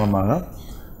 இப்போ உதாரணமாக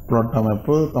புலட்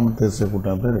அமைப்பு தமிழ் தேசிய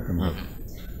கூட்டமைப்பு இருக்கின்றது.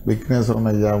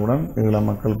 விக்னேஸ்வரன் ஐயாவுடன் ஈழ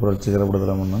மக்கள் புரட்சிகர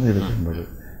விடுதலை முன்னணி இருக்கின்றது.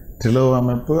 டிலோ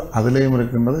அமைப்பு அதிலேயும்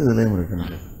இருக்கின்றது, இதிலேயும்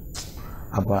இருக்கின்றது.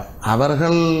 அப்போ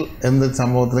அவர்கள் எந்த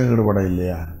சம்பவத்திலையும் ஈடுபட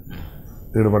இல்லையா?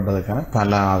 ஈடுபட்டதுக்கான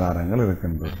பல ஆதாரங்கள்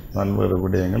இருக்கின்றது, பல்வேறு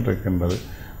விடயங்கள் இருக்கின்றது.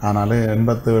 ஆனாலும்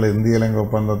 87 இந்திய இலங்கை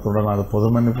ஒப்பந்தத்துடன் அது பொது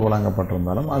மன்னிப்பு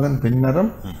வழங்கப்பட்டிருந்தாலும் அதன்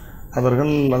பின்னரும்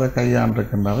அவர்கள் அதை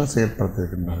கையாண்டிருக்கின்றார்கள்,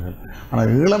 செயற்படுத்தியிருக்கின்றார்கள்.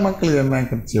 ஆனால் ஈழ மக்கள் ஜனநாயக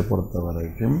கட்சியை பொறுத்த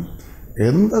வரைக்கும்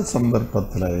எந்த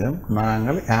சந்தர்ப்பத்திலையும்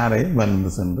நாங்கள் யாரையும்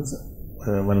வலிந்து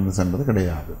சென்றது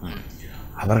கிடையாது.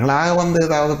 அவர்களாக வந்து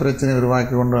ஏதாவது பிரச்சனை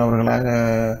உருவாக்கி கொண்டு அவர்களாக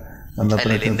அந்த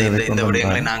இந்த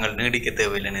விடயங்களை நாங்கள் நீடிக்க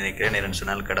தேவையில்லை நினைக்கிறேன்.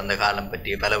 சொன்னால் கடந்த காலம்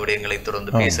பற்றிய பல விடயங்களை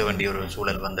தொடர்ந்து பேச வேண்டிய ஒரு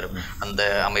சூழல் வந்துடும். அந்த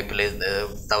அமைப்பிலே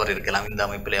தவறு இருக்கலாம், இந்த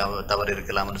அமைப்பிலே தவறு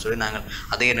இருக்கலாம்னு சொல்லி நாங்கள்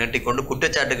அதையே நீட்டிக்கொண்டு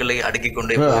குற்றச்சாட்டுகளை அடுக்கிக்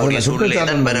கொண்டே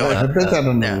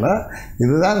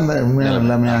இதுதான் இந்த உண்மையான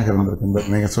நிலைமையாக இருந்திருக்கு.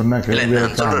 நீங்க சொன்ன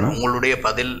உங்களுடைய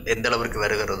பதில் எந்த அளவிற்கு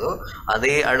வருகிறதோ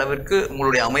அதே அளவிற்கு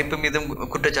உங்களுடைய அமைப்பு மீதும்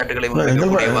குற்றச்சாட்டுகளை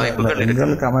வாய்ப்புகள்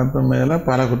எங்களுக்கு அமைப்பு மேல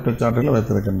பல குற்றச்சாட்டுகளை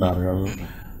வைத்திருக்கின்றார்கள்.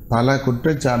 பல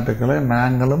குற்றச்சாட்டுக்களை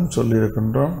நாங்களும்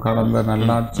சொல்லியிருக்கின்றோம். கடந்த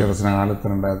நல்லாட்சி அரசு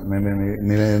காலத்தில்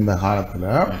நினைந்த காலத்தில்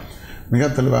மிக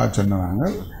தெளிவாக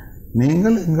சொன்னாங்க,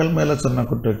 நீங்கள் எங்கள் மேலே சொன்ன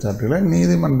குற்றச்சாட்டுகளை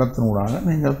நீதிமன்றத்தினூடாக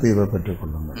நீங்கள் தீர்வை பெற்றுக்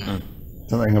கொள்ளுங்கள்.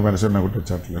 எங்கள் மேலே சொன்ன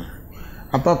குற்றச்சாட்டில்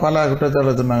அப்போ பல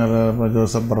குற்றச்சாட்டு சொன்னாங்க. இப்போ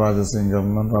ஜோசப்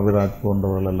ராஜசிங்கம், ரவிராஜ்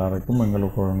போன்றவர்கள் எல்லாருக்கும்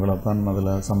எங்களை தான்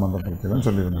அதில் சம்மந்தப்படுத்தி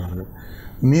சொல்லியிருந்தார்கள்.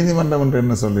 நீதிமன்றம் என்று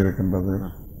என்ன சொல்லியிருக்கின்றது?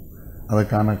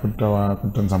 அதற்கான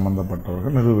குற்றம்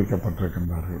சம்பந்தப்பட்டவர்கள்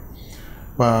நிரூபிக்கப்பட்டிருக்கின்றார்கள்.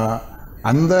 இப்போ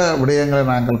அந்த விடயங்களை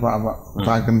நாங்கள்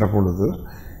பார்க்கின்ற பொழுது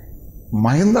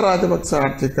மஹிந்த ராஜபக்ச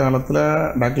ஆட்சி காலத்தில்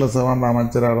டக்ளஸ் சவாந்த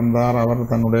அமைச்சராக இருந்தார்.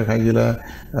 அவர் தன்னுடைய கையில்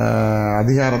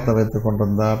அதிகாரத்தை வைத்து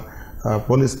கொண்டிருந்தார்.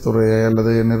 போலீஸ் துறையை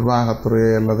அல்லது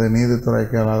நிர்வாகத்துறையை அல்லது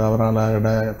நீதித்துறைக்கு அவரால்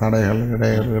தடைகள்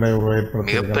இடையூறு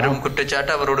ஏற்படுத்தி பெரும்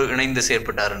குற்றச்சாட்டு அவரோடு இணைந்து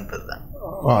செயற்பட்டார் என்பதுதான்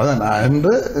அதான்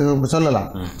என்று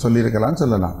சொல்லலாம்.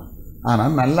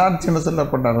 ஆனால் நல்லாட்சி என்று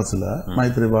சொல்லப்பட்ட அரசில்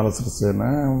மைத்ரிபால சிறிசேன,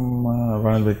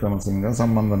 ரணில் விக்ரமசிங்க,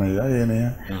 சம்பந்தனையா, ஏனைய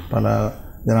பல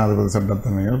ஜனாதிபதி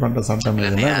சட்டத்தரணிகள் மற்ற சட்டம்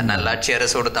நல்லாட்சி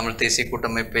அரசோட தமிழ் தேசிய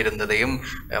கூட்டமைப்பு இருந்ததையும்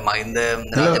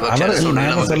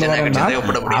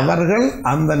அவர்கள்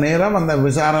அந்த நேரம் அந்த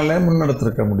விசாரணையை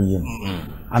முன்னெடுத்திருக்க முடியும்.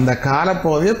 அந்த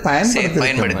காலப்பகுதியை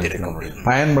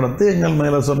பயன்படுத்தி எங்கள்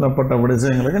மேலே சொல்லப்பட்ட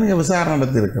விஷயங்களுக்கு நீங்கள் விசாரணை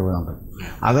நடத்தி இருக்க வேண்டும்.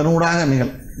 அதனூடாக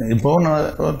நீங்கள் இப்போ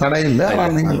தடை இல்லை,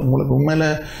 ஆனால் நீங்கள் உங்களுக்கு உண்மையில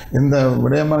இந்த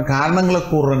விடயமான காரணங்களை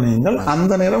கூறுற நீங்கள்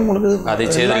அந்த நேரம் உங்களுக்கு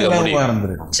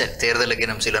தேர்தலுக்கு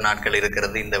இன்னும் சில நாட்கள்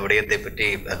இருக்கிறது. இந்த விடயத்தை பற்றி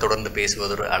தொடர்ந்து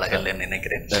பேசுவது ஒரு அழகல்ல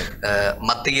நினைக்கிறேன்.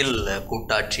 மத்தியில்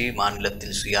கூட்டாட்சி,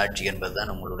 மாநிலத்தில் சுயாட்சி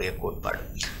என்பதுதான் உங்களுடைய கோட்பாடு.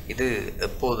 இது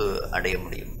எப்போது அடைய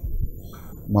முடியும்?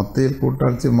 மத்தியில்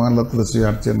கூட்டாட்சி, மாநிலத்தில்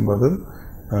சுயாட்சி என்பது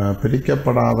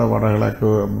பிரிக்கப்படாத வடகிழக்கு,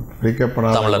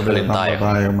 பிரிக்கப்படாத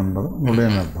தாயகம் என்பது உங்களுடைய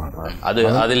நிலைப்பாடு.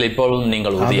 அதில் இப்பொழுதும்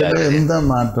நீங்கள் எந்த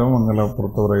மாற்றமும் எங்களை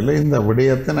பொறுத்தவரையில் இந்த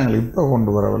விடயத்தை நாங்கள் இப்போ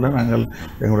கொண்டு வரவில்லை. நாங்கள்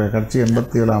எங்களுடைய கட்சி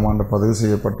 87ஆம் ஆண்டு பதிவு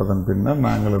செய்யப்பட்டதன் பின்னர்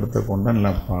நாங்கள் எடுத்துக்கொண்ட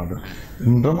நிலைப்பாடு.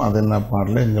 இன்றும் அதே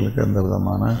நிலைப்பாடில் எங்களுக்கு எந்த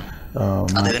விதமான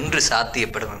என்று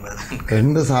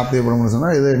சாத்தியப்படும்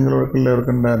சொன்னால் இது எங்களுக்குள்ள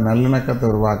இருக்கின்ற நல்லிணக்கத்தை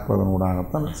உருவாக்குவதன்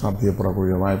ஊடாகத்தான்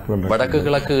சாத்தியப்படக்கூடிய வாய்ப்புகள். வடக்கு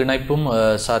கிழக்கு இணைப்பும்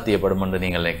சாத்தியப்படும் என்று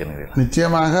நீங்கள் நினைக்கிறீர்கள்?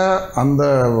 நிச்சயமாக அந்த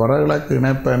வடகிழக்கு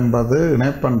இணைப்பு என்பது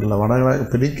இணைப்பன்றில்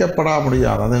வடகிழக்கு பிரிக்கப்பட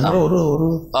முடியாது. அது ஒரு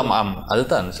ஆமாம்,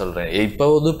 அதுதான் சொல்கிறேன்.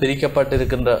 இப்போது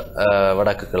பிரிக்கப்பட்டிருக்கின்ற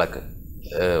வடக்கு கிழக்கு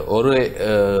ஒரு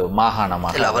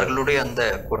மாகாணமாக அவர்களுடைய அந்த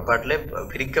கோட்பாட்டிலே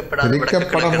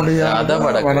பிரிக்கப்பட முடியாத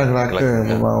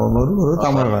வடகிழக்கு ஒரு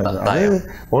தமிழக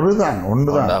ஒன்றுதான்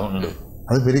உண்டு.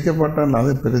 அது பிரிக்கப்பட்ட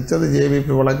அது பிரித்தது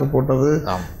ஜேவிபி வழக்கு போட்டது,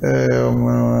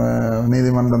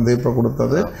 நீதிமன்றம் தீர்ப்பு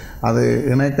கொடுத்தது. அது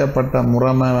இணைக்கப்பட்ட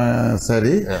முறைமை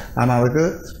சரி, ஆனால் அதுக்கு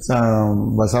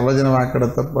சர்வஜன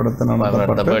வாக்கெடுத்து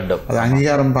நடத்தப்பட்டு அது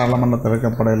அங்கீகாரம் பார்லமெண்ட்டில்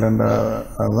வைக்கப்படவில்லை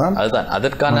என்றதுதான். அதுதான்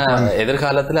அதற்கான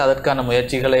எதிர்காலத்தில் அதற்கான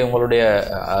முயற்சிகளை உங்களுடைய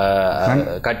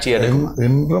கட்சி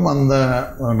இன்றும் அந்த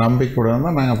நம்பிக்கையுடன்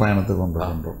தான் நாங்கள் பயணித்து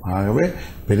கொண்டிருக்கின்றோம். ஆகவே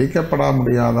பிரிக்கப்பட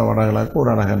முடியாத வடகிழக்கு ஒரு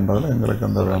அழகு என்பதில் எங்களுக்கு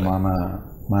அந்த விதமான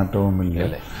மாற்றமும்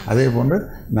இல்லை. அதே போன்று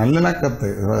நல்லிணக்கத்தை,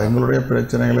 எங்களுடைய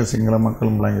பிரச்சனைகளை சிங்கள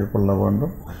மக்களும் விளங்கிக் கொள்ள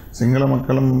வேண்டும், சிங்கள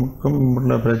மக்களுக்கும்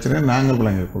உள்ள பிரச்சனையை நாங்கள்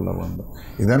விளங்கிக் கொள்ள வேண்டும்.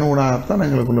 இதன் ஊடாகத்தான்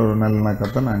எங்களுக்குள்ள ஒரு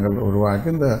நல்லிணக்கத்தை நாங்கள்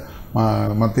உருவாக்கி இந்த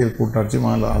மத்தியில் கூட்டாட்சி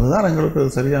மாநிலம் அதுதான் எங்களுக்கு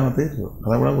சரியான தீர்வு.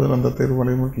 அதை விட வேறு அந்த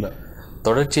தீர்வுகளையும் இல்லை.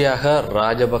 தொடர்ச்சியாக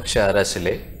ராஜபக்ஷ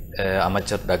அரசிலே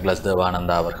அமைச்சர் டக்ளஸ்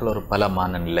தேவானந்தா அவர்கள் ஒரு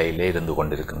பலமான நிலையிலே இருந்து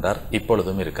கொண்டிருக்கின்றார்,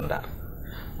 இப்பொழுதும் இருக்கின்றார்.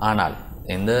 ஆனால்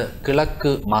இந்த கிழக்கு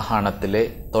மாகாணத்திலே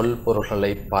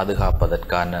தொல்பொருள்களை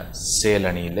பாதுகாப்பதற்கான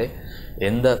செயலணியிலே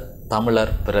எந்த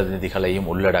தமிழர் பிரதிநிதிகளையும்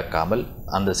உள்ளடக்காமல்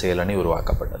அந்த செயலணி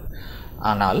உருவாக்கப்பட்டது.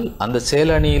 ஆனால் அந்த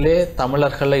செயலணியிலே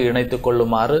தமிழர்களை இணைத்து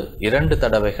கொள்ளுமாறு 2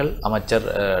 தடவைகள் அமைச்சர்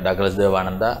டக்ளஸ்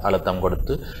தேவானந்தா அழுத்தம்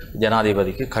கொடுத்து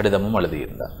ஜனாதிபதிக்கு கடிதமும்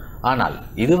எழுதியிருந்தார். ஆனால்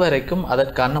இதுவரைக்கும்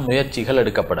அதற்கான முயற்சிகள்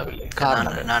எடுக்கப்படவில்லை.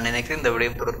 காரணம் நான் நினைக்கிறேன் இந்த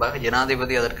விடயம் தொடர்பாக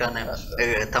ஜனாதிபதி அதற்கான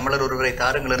தமிழர் ஒருவரை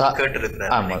தாருங்கள் என்று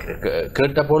கேட்டிருக்கிறார்.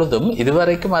 கேட்ட பொழுதும்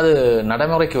இதுவரைக்கும் அது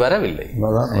நடைமுறைக்கு வரவில்லை.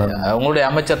 உங்களுடைய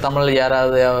அமைச்சர் தமிழ்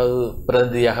யாராவது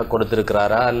பிரதிநிதியாக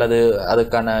கொடுத்திருக்கிறாரா அல்லது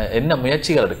அதுக்கான என்ன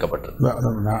முயற்சிகள் எடுக்கப்பட்டது?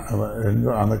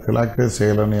 அந்த கிழக்கு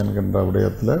செயலணி என்கின்ற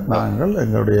விடயத்தில் நாங்கள்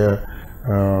எங்களுடைய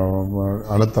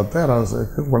அழுத்தத்தை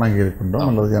அரசுக்கு வழங்கியிருக்கின்றோம்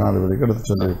அல்லது ஜனாதிபதிக்கு எடுத்து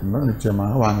சொல்லியிருக்கின்றோம்.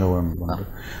 நிச்சயமாக வாங்க வேண்டும் என்று.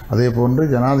 அதே போன்று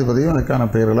ஜனாதிபதியும் அதுக்கான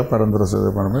பெயர்களை பரிந்துரை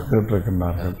செய்து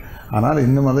கேட்டிருக்கின்றார்கள். ஆனால்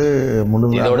இன்னும் அது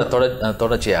இதோட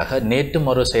தொடர்ச்சியாக நேற்றும்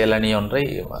ஒரு செயலணி ஒன்றை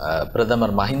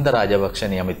பிரதமர் மஹிந்த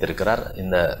ராஜபக்ஷ நியமித்திருக்கிறார்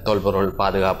இந்த தொல்பொருள்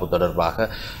பாதுகாப்பு தொடர்பாக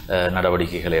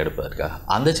நடவடிக்கைகளை எடுப்பதற்காக.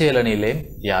 அந்த செயலணியிலே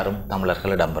யாரும்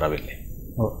தமிழர்கள் இடம்பெறவில்லை.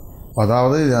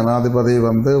 அதாவது ஜனாதிபதி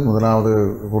முதலாவது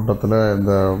கூட்டத்தில்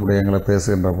இந்த விடயங்களை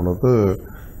பேசுகின்ற பொழுது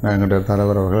எங்களுடைய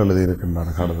தலைவர் அவர்கள்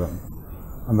எழுதியிருக்கின்றார் கடிதம்.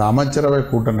 அந்த அமைச்சரவை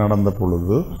கூட்டம் நடந்த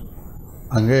பொழுது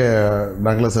அங்கே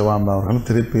டக்ளஸ் தேவானந்தா அவர்கள்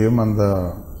திருப்பியும் அந்த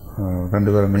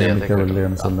 2 பேரும் நியமிக்கவில்லை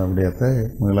என்று சொன்ன விடயத்தை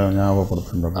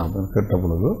ஞாபகப்படுத்துகின்ற கேட்ட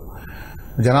பொழுது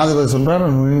ஜனாதிபதி சொல்கிறார்,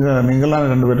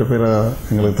 நீங்களாம் 2 பேரை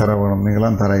எங்களுக்கு தர வேணும்,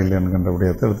 நீங்களாம் தர இல்லை என்கின்ற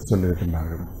விடயத்தை எடுத்து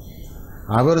சொல்லியிருக்கின்றார்கள்.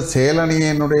 அவர்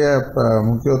செயலணியினுடைய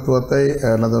முக்கியத்துவத்தை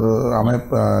அல்லது ஒரு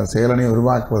செயலணியை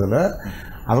உருவாக்குவதில்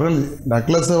அவர்கள்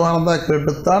டக்ளஸ் தேவானந்தா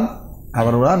கேட்டுத்தான்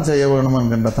அவர்தான் செய்ய வேணும்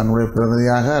என்கின்ற தன்னுடைய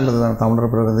பிரதிநிதியாக அல்லது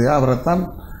தமிழர் பிரதிநிதியாக அவரைத்தான்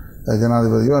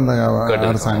ஜனாதிபதியோ அந்த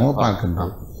அரசாங்கமோ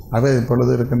பார்க்கின்றது. அவை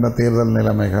இப்பொழுது இருக்கின்ற தேர்தல்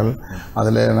நிலைமைகள்,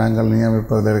 அதில் நாங்கள்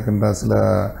நியமிப்பதில் இருக்கின்ற சில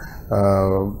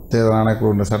தேர்தல்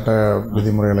ஆணைக்குழு சட்ட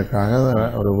விதிமுறைகளுக்காக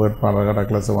ஒரு வேட்பாளராக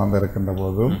டக்ளஸ் தேவானந்தா இருக்கின்ற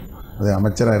போதும் அது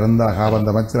அமைச்சராக இருந்தால்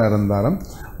காபந்த அமைச்சராக இருந்தாலும்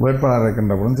வேட்பாளர்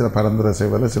இருக்கின்ற போதும் சில பரிந்துரை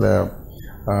செய்வதில் சில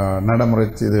நடைமுறை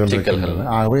இதுகள் இருக்கின்றன.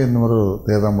 ஆகவே இன்னொரு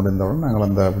தேர்தல் முடிந்தவுடன் நாங்கள்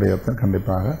அந்த விடயத்தை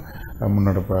கண்டிப்பாக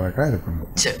முன்னெடுப்பதற்காக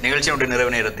இருக்கின்றோம். நிகழ்ச்சியினுடைய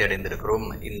நிறைவு நேரத்தை அடைந்திருக்கிறோம்.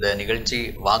 இந்த நிகழ்ச்சி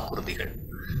வாக்குறுதிகள்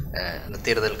இந்த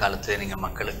தேர்தல் காலத்தில் நீங்கள்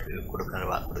மக்களுக்கு கொடுக்குற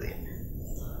வாக்குறுதி?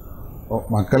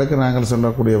 மக்களுக்கு நாங்கள்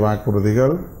சொல்லக்கூடிய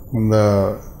வாக்குறுதிகள் இந்த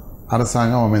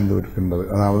அரசாங்கம் அமைந்து இருக்கின்றது.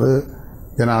 அதாவது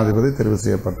ஜனாதிபதி தெரிவு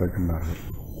செய்யப்பட்டிருக்கின்றார்கள்.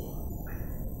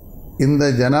 இந்த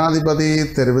ஜனாதிபதி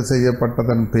தெரிவு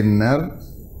செய்யப்பட்டதன் பின்னர்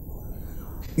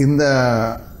இந்த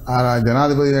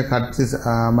ஜனாதிபதியை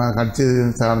கட்சி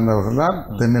சார்ந்தவர்களால்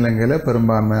தென்னிலங்கையில்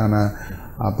பெரும்பான்மையான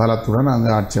பலத்துடன்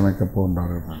அங்கே ஆட்சி அமைக்கப்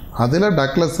போகின்றார்கள். அதில்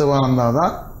டக்ளஸ் சிவானந்தா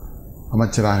தான்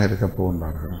அமைச்சராக இருக்க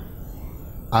போகின்றார்கள்.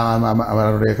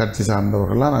 அவருடைய கட்சி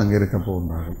சார்ந்தவர்கள்லாம் அங்கே இருக்க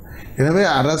போகின்றார்கள். எனவே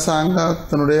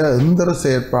அரசாங்கத்தினுடைய எந்த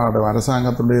ஒரு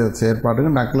அரசாங்கத்தினுடைய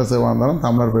செயற்பாட்டுக்கு டக்ளஸ் சிவானந்தாலும்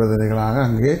தமிழர் பிரதிநிதிகளாக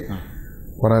அங்கே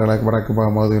வடகிழக்கு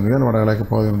பகுதியினுடைய வடகிழக்கு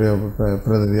பகுதியினுடைய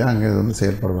பிரதிநிதியாக அங்கே வந்து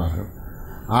செயல்படுவார்கள்.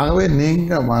 ஆகவே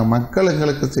நீங்கள் மக்கள்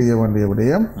எங்களுக்கு செய்ய வேண்டிய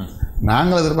விடயம்,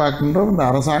 நாங்கள் எதிர்பார்க்கின்றோம் இந்த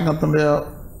அரசாங்கத்தினுடைய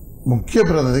முக்கிய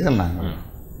பிரதிநிதிகள் நாங்கள்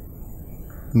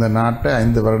இந்த நாட்டை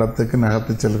 5 வருடத்துக்கு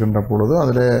நகர்த்தி செல்கின்ற பொழுது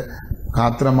அதில்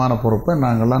காத்திரமான பொறுப்பை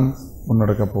நாங்கள்லாம்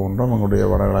முன்னெடுக்க போகின்றோம். எங்களுடைய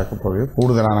வடகிழக்கு பகுதியை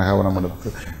கூடுதலான கவனம் எடுத்து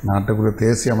நாட்டுக்குரிய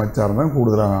தேசிய அமைச்சாக இருந்தால்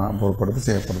கூடுதலான பொறுப்படுத்தி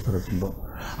செயல்படுத்திருக்கின்றோம்.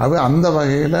 ஆகவே அந்த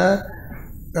வகையில்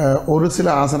ஒரு சில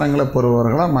ஆசனங்களை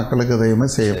பெறுபவர்களால் மக்களுக்கு எதையுமே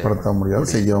செய்யப்படுத்த முடியாது,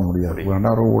 செய்யவும் முடியாது.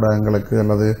 வேண்டாம் ஒரு ஊடகங்களுக்கு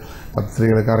அல்லது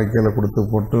பத்திரிகைகளுக்கு அறிக்கைகளை கொடுத்து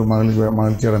போட்டு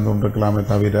மகிழ்ச்சி அடைந்து கொண்டிருக்கலாமே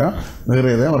தவிர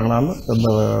வேறு எதையும் அவர்களால் எந்த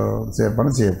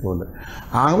செயற்பாடும் செய்யப்போவதில்லை.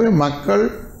 ஆகவே மக்கள்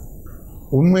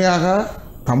உண்மையாக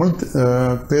தமிழ்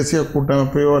தேசிய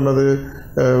கூட்டமைப்பையோ அல்லது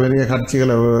பெரிய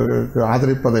கட்சிகளை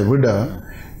ஆதரிப்பதை விட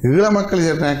ஈழ மக்கள்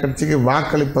ஜனநாயக கட்சிக்கு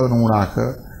வாக்களிப்பதன்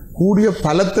மூலமாக கூடிய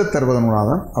பலத்தை தருவதன் மூலம்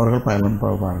தான் அவர்கள் பயன்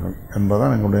பெறுவார்கள்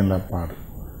என்பதுதான் எங்களுடைய நிலைப்பாடு.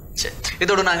 சரி,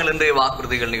 இதோடு நாங்கள் இன்றைய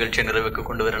வாக்குறுதிகள் நிகழ்ச்சியை நிறைவுக்கு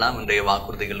கொண்டு வரலாம். இன்றைய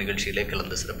வாக்குறுதிகள் நிகழ்ச்சியிலே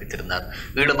கலந்து சிறப்பித்திருந்தார்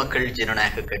ஈழ மக்கள்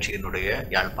ஜனநாயக கட்சியினுடைய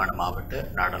யாழ்ப்பாண மாவட்ட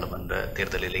நாடாளுமன்ற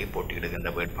தேர்தலிலே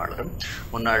போட்டியிடுகின்ற வேட்பாளரும்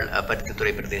முன்னாள்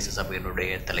பருத்தித்துறை பிரதேச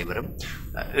சபையினுடைய தலைவரும்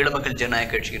ஈழ மக்கள்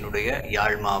ஜனநாயக கட்சியினுடைய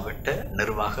யாழ் மாவட்ட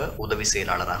நிர்வாக உதவி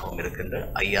செயலாளராகவும் இருக்கின்ற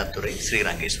ஐயாத்துறை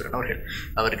ஸ்ரீரங்கேஸ்வரன் அவர்கள்.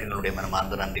 அவருக்கு எங்களுடைய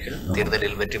மனமார்ந்த நன்றிகள்.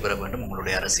 தேர்தலில் வெற்றி பெற வேண்டும்.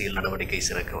 உங்களுடைய அரசியல் நடவடிக்கை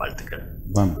சிறக்க வாழ்த்துக்கள்.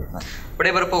 நன்றி.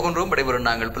 விடைபெறப் போகின்றோம். விடைபெறும்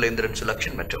நாங்கள் புலேந்திரன்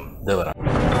சுலக்ஷன் மற்றும் தேவரா.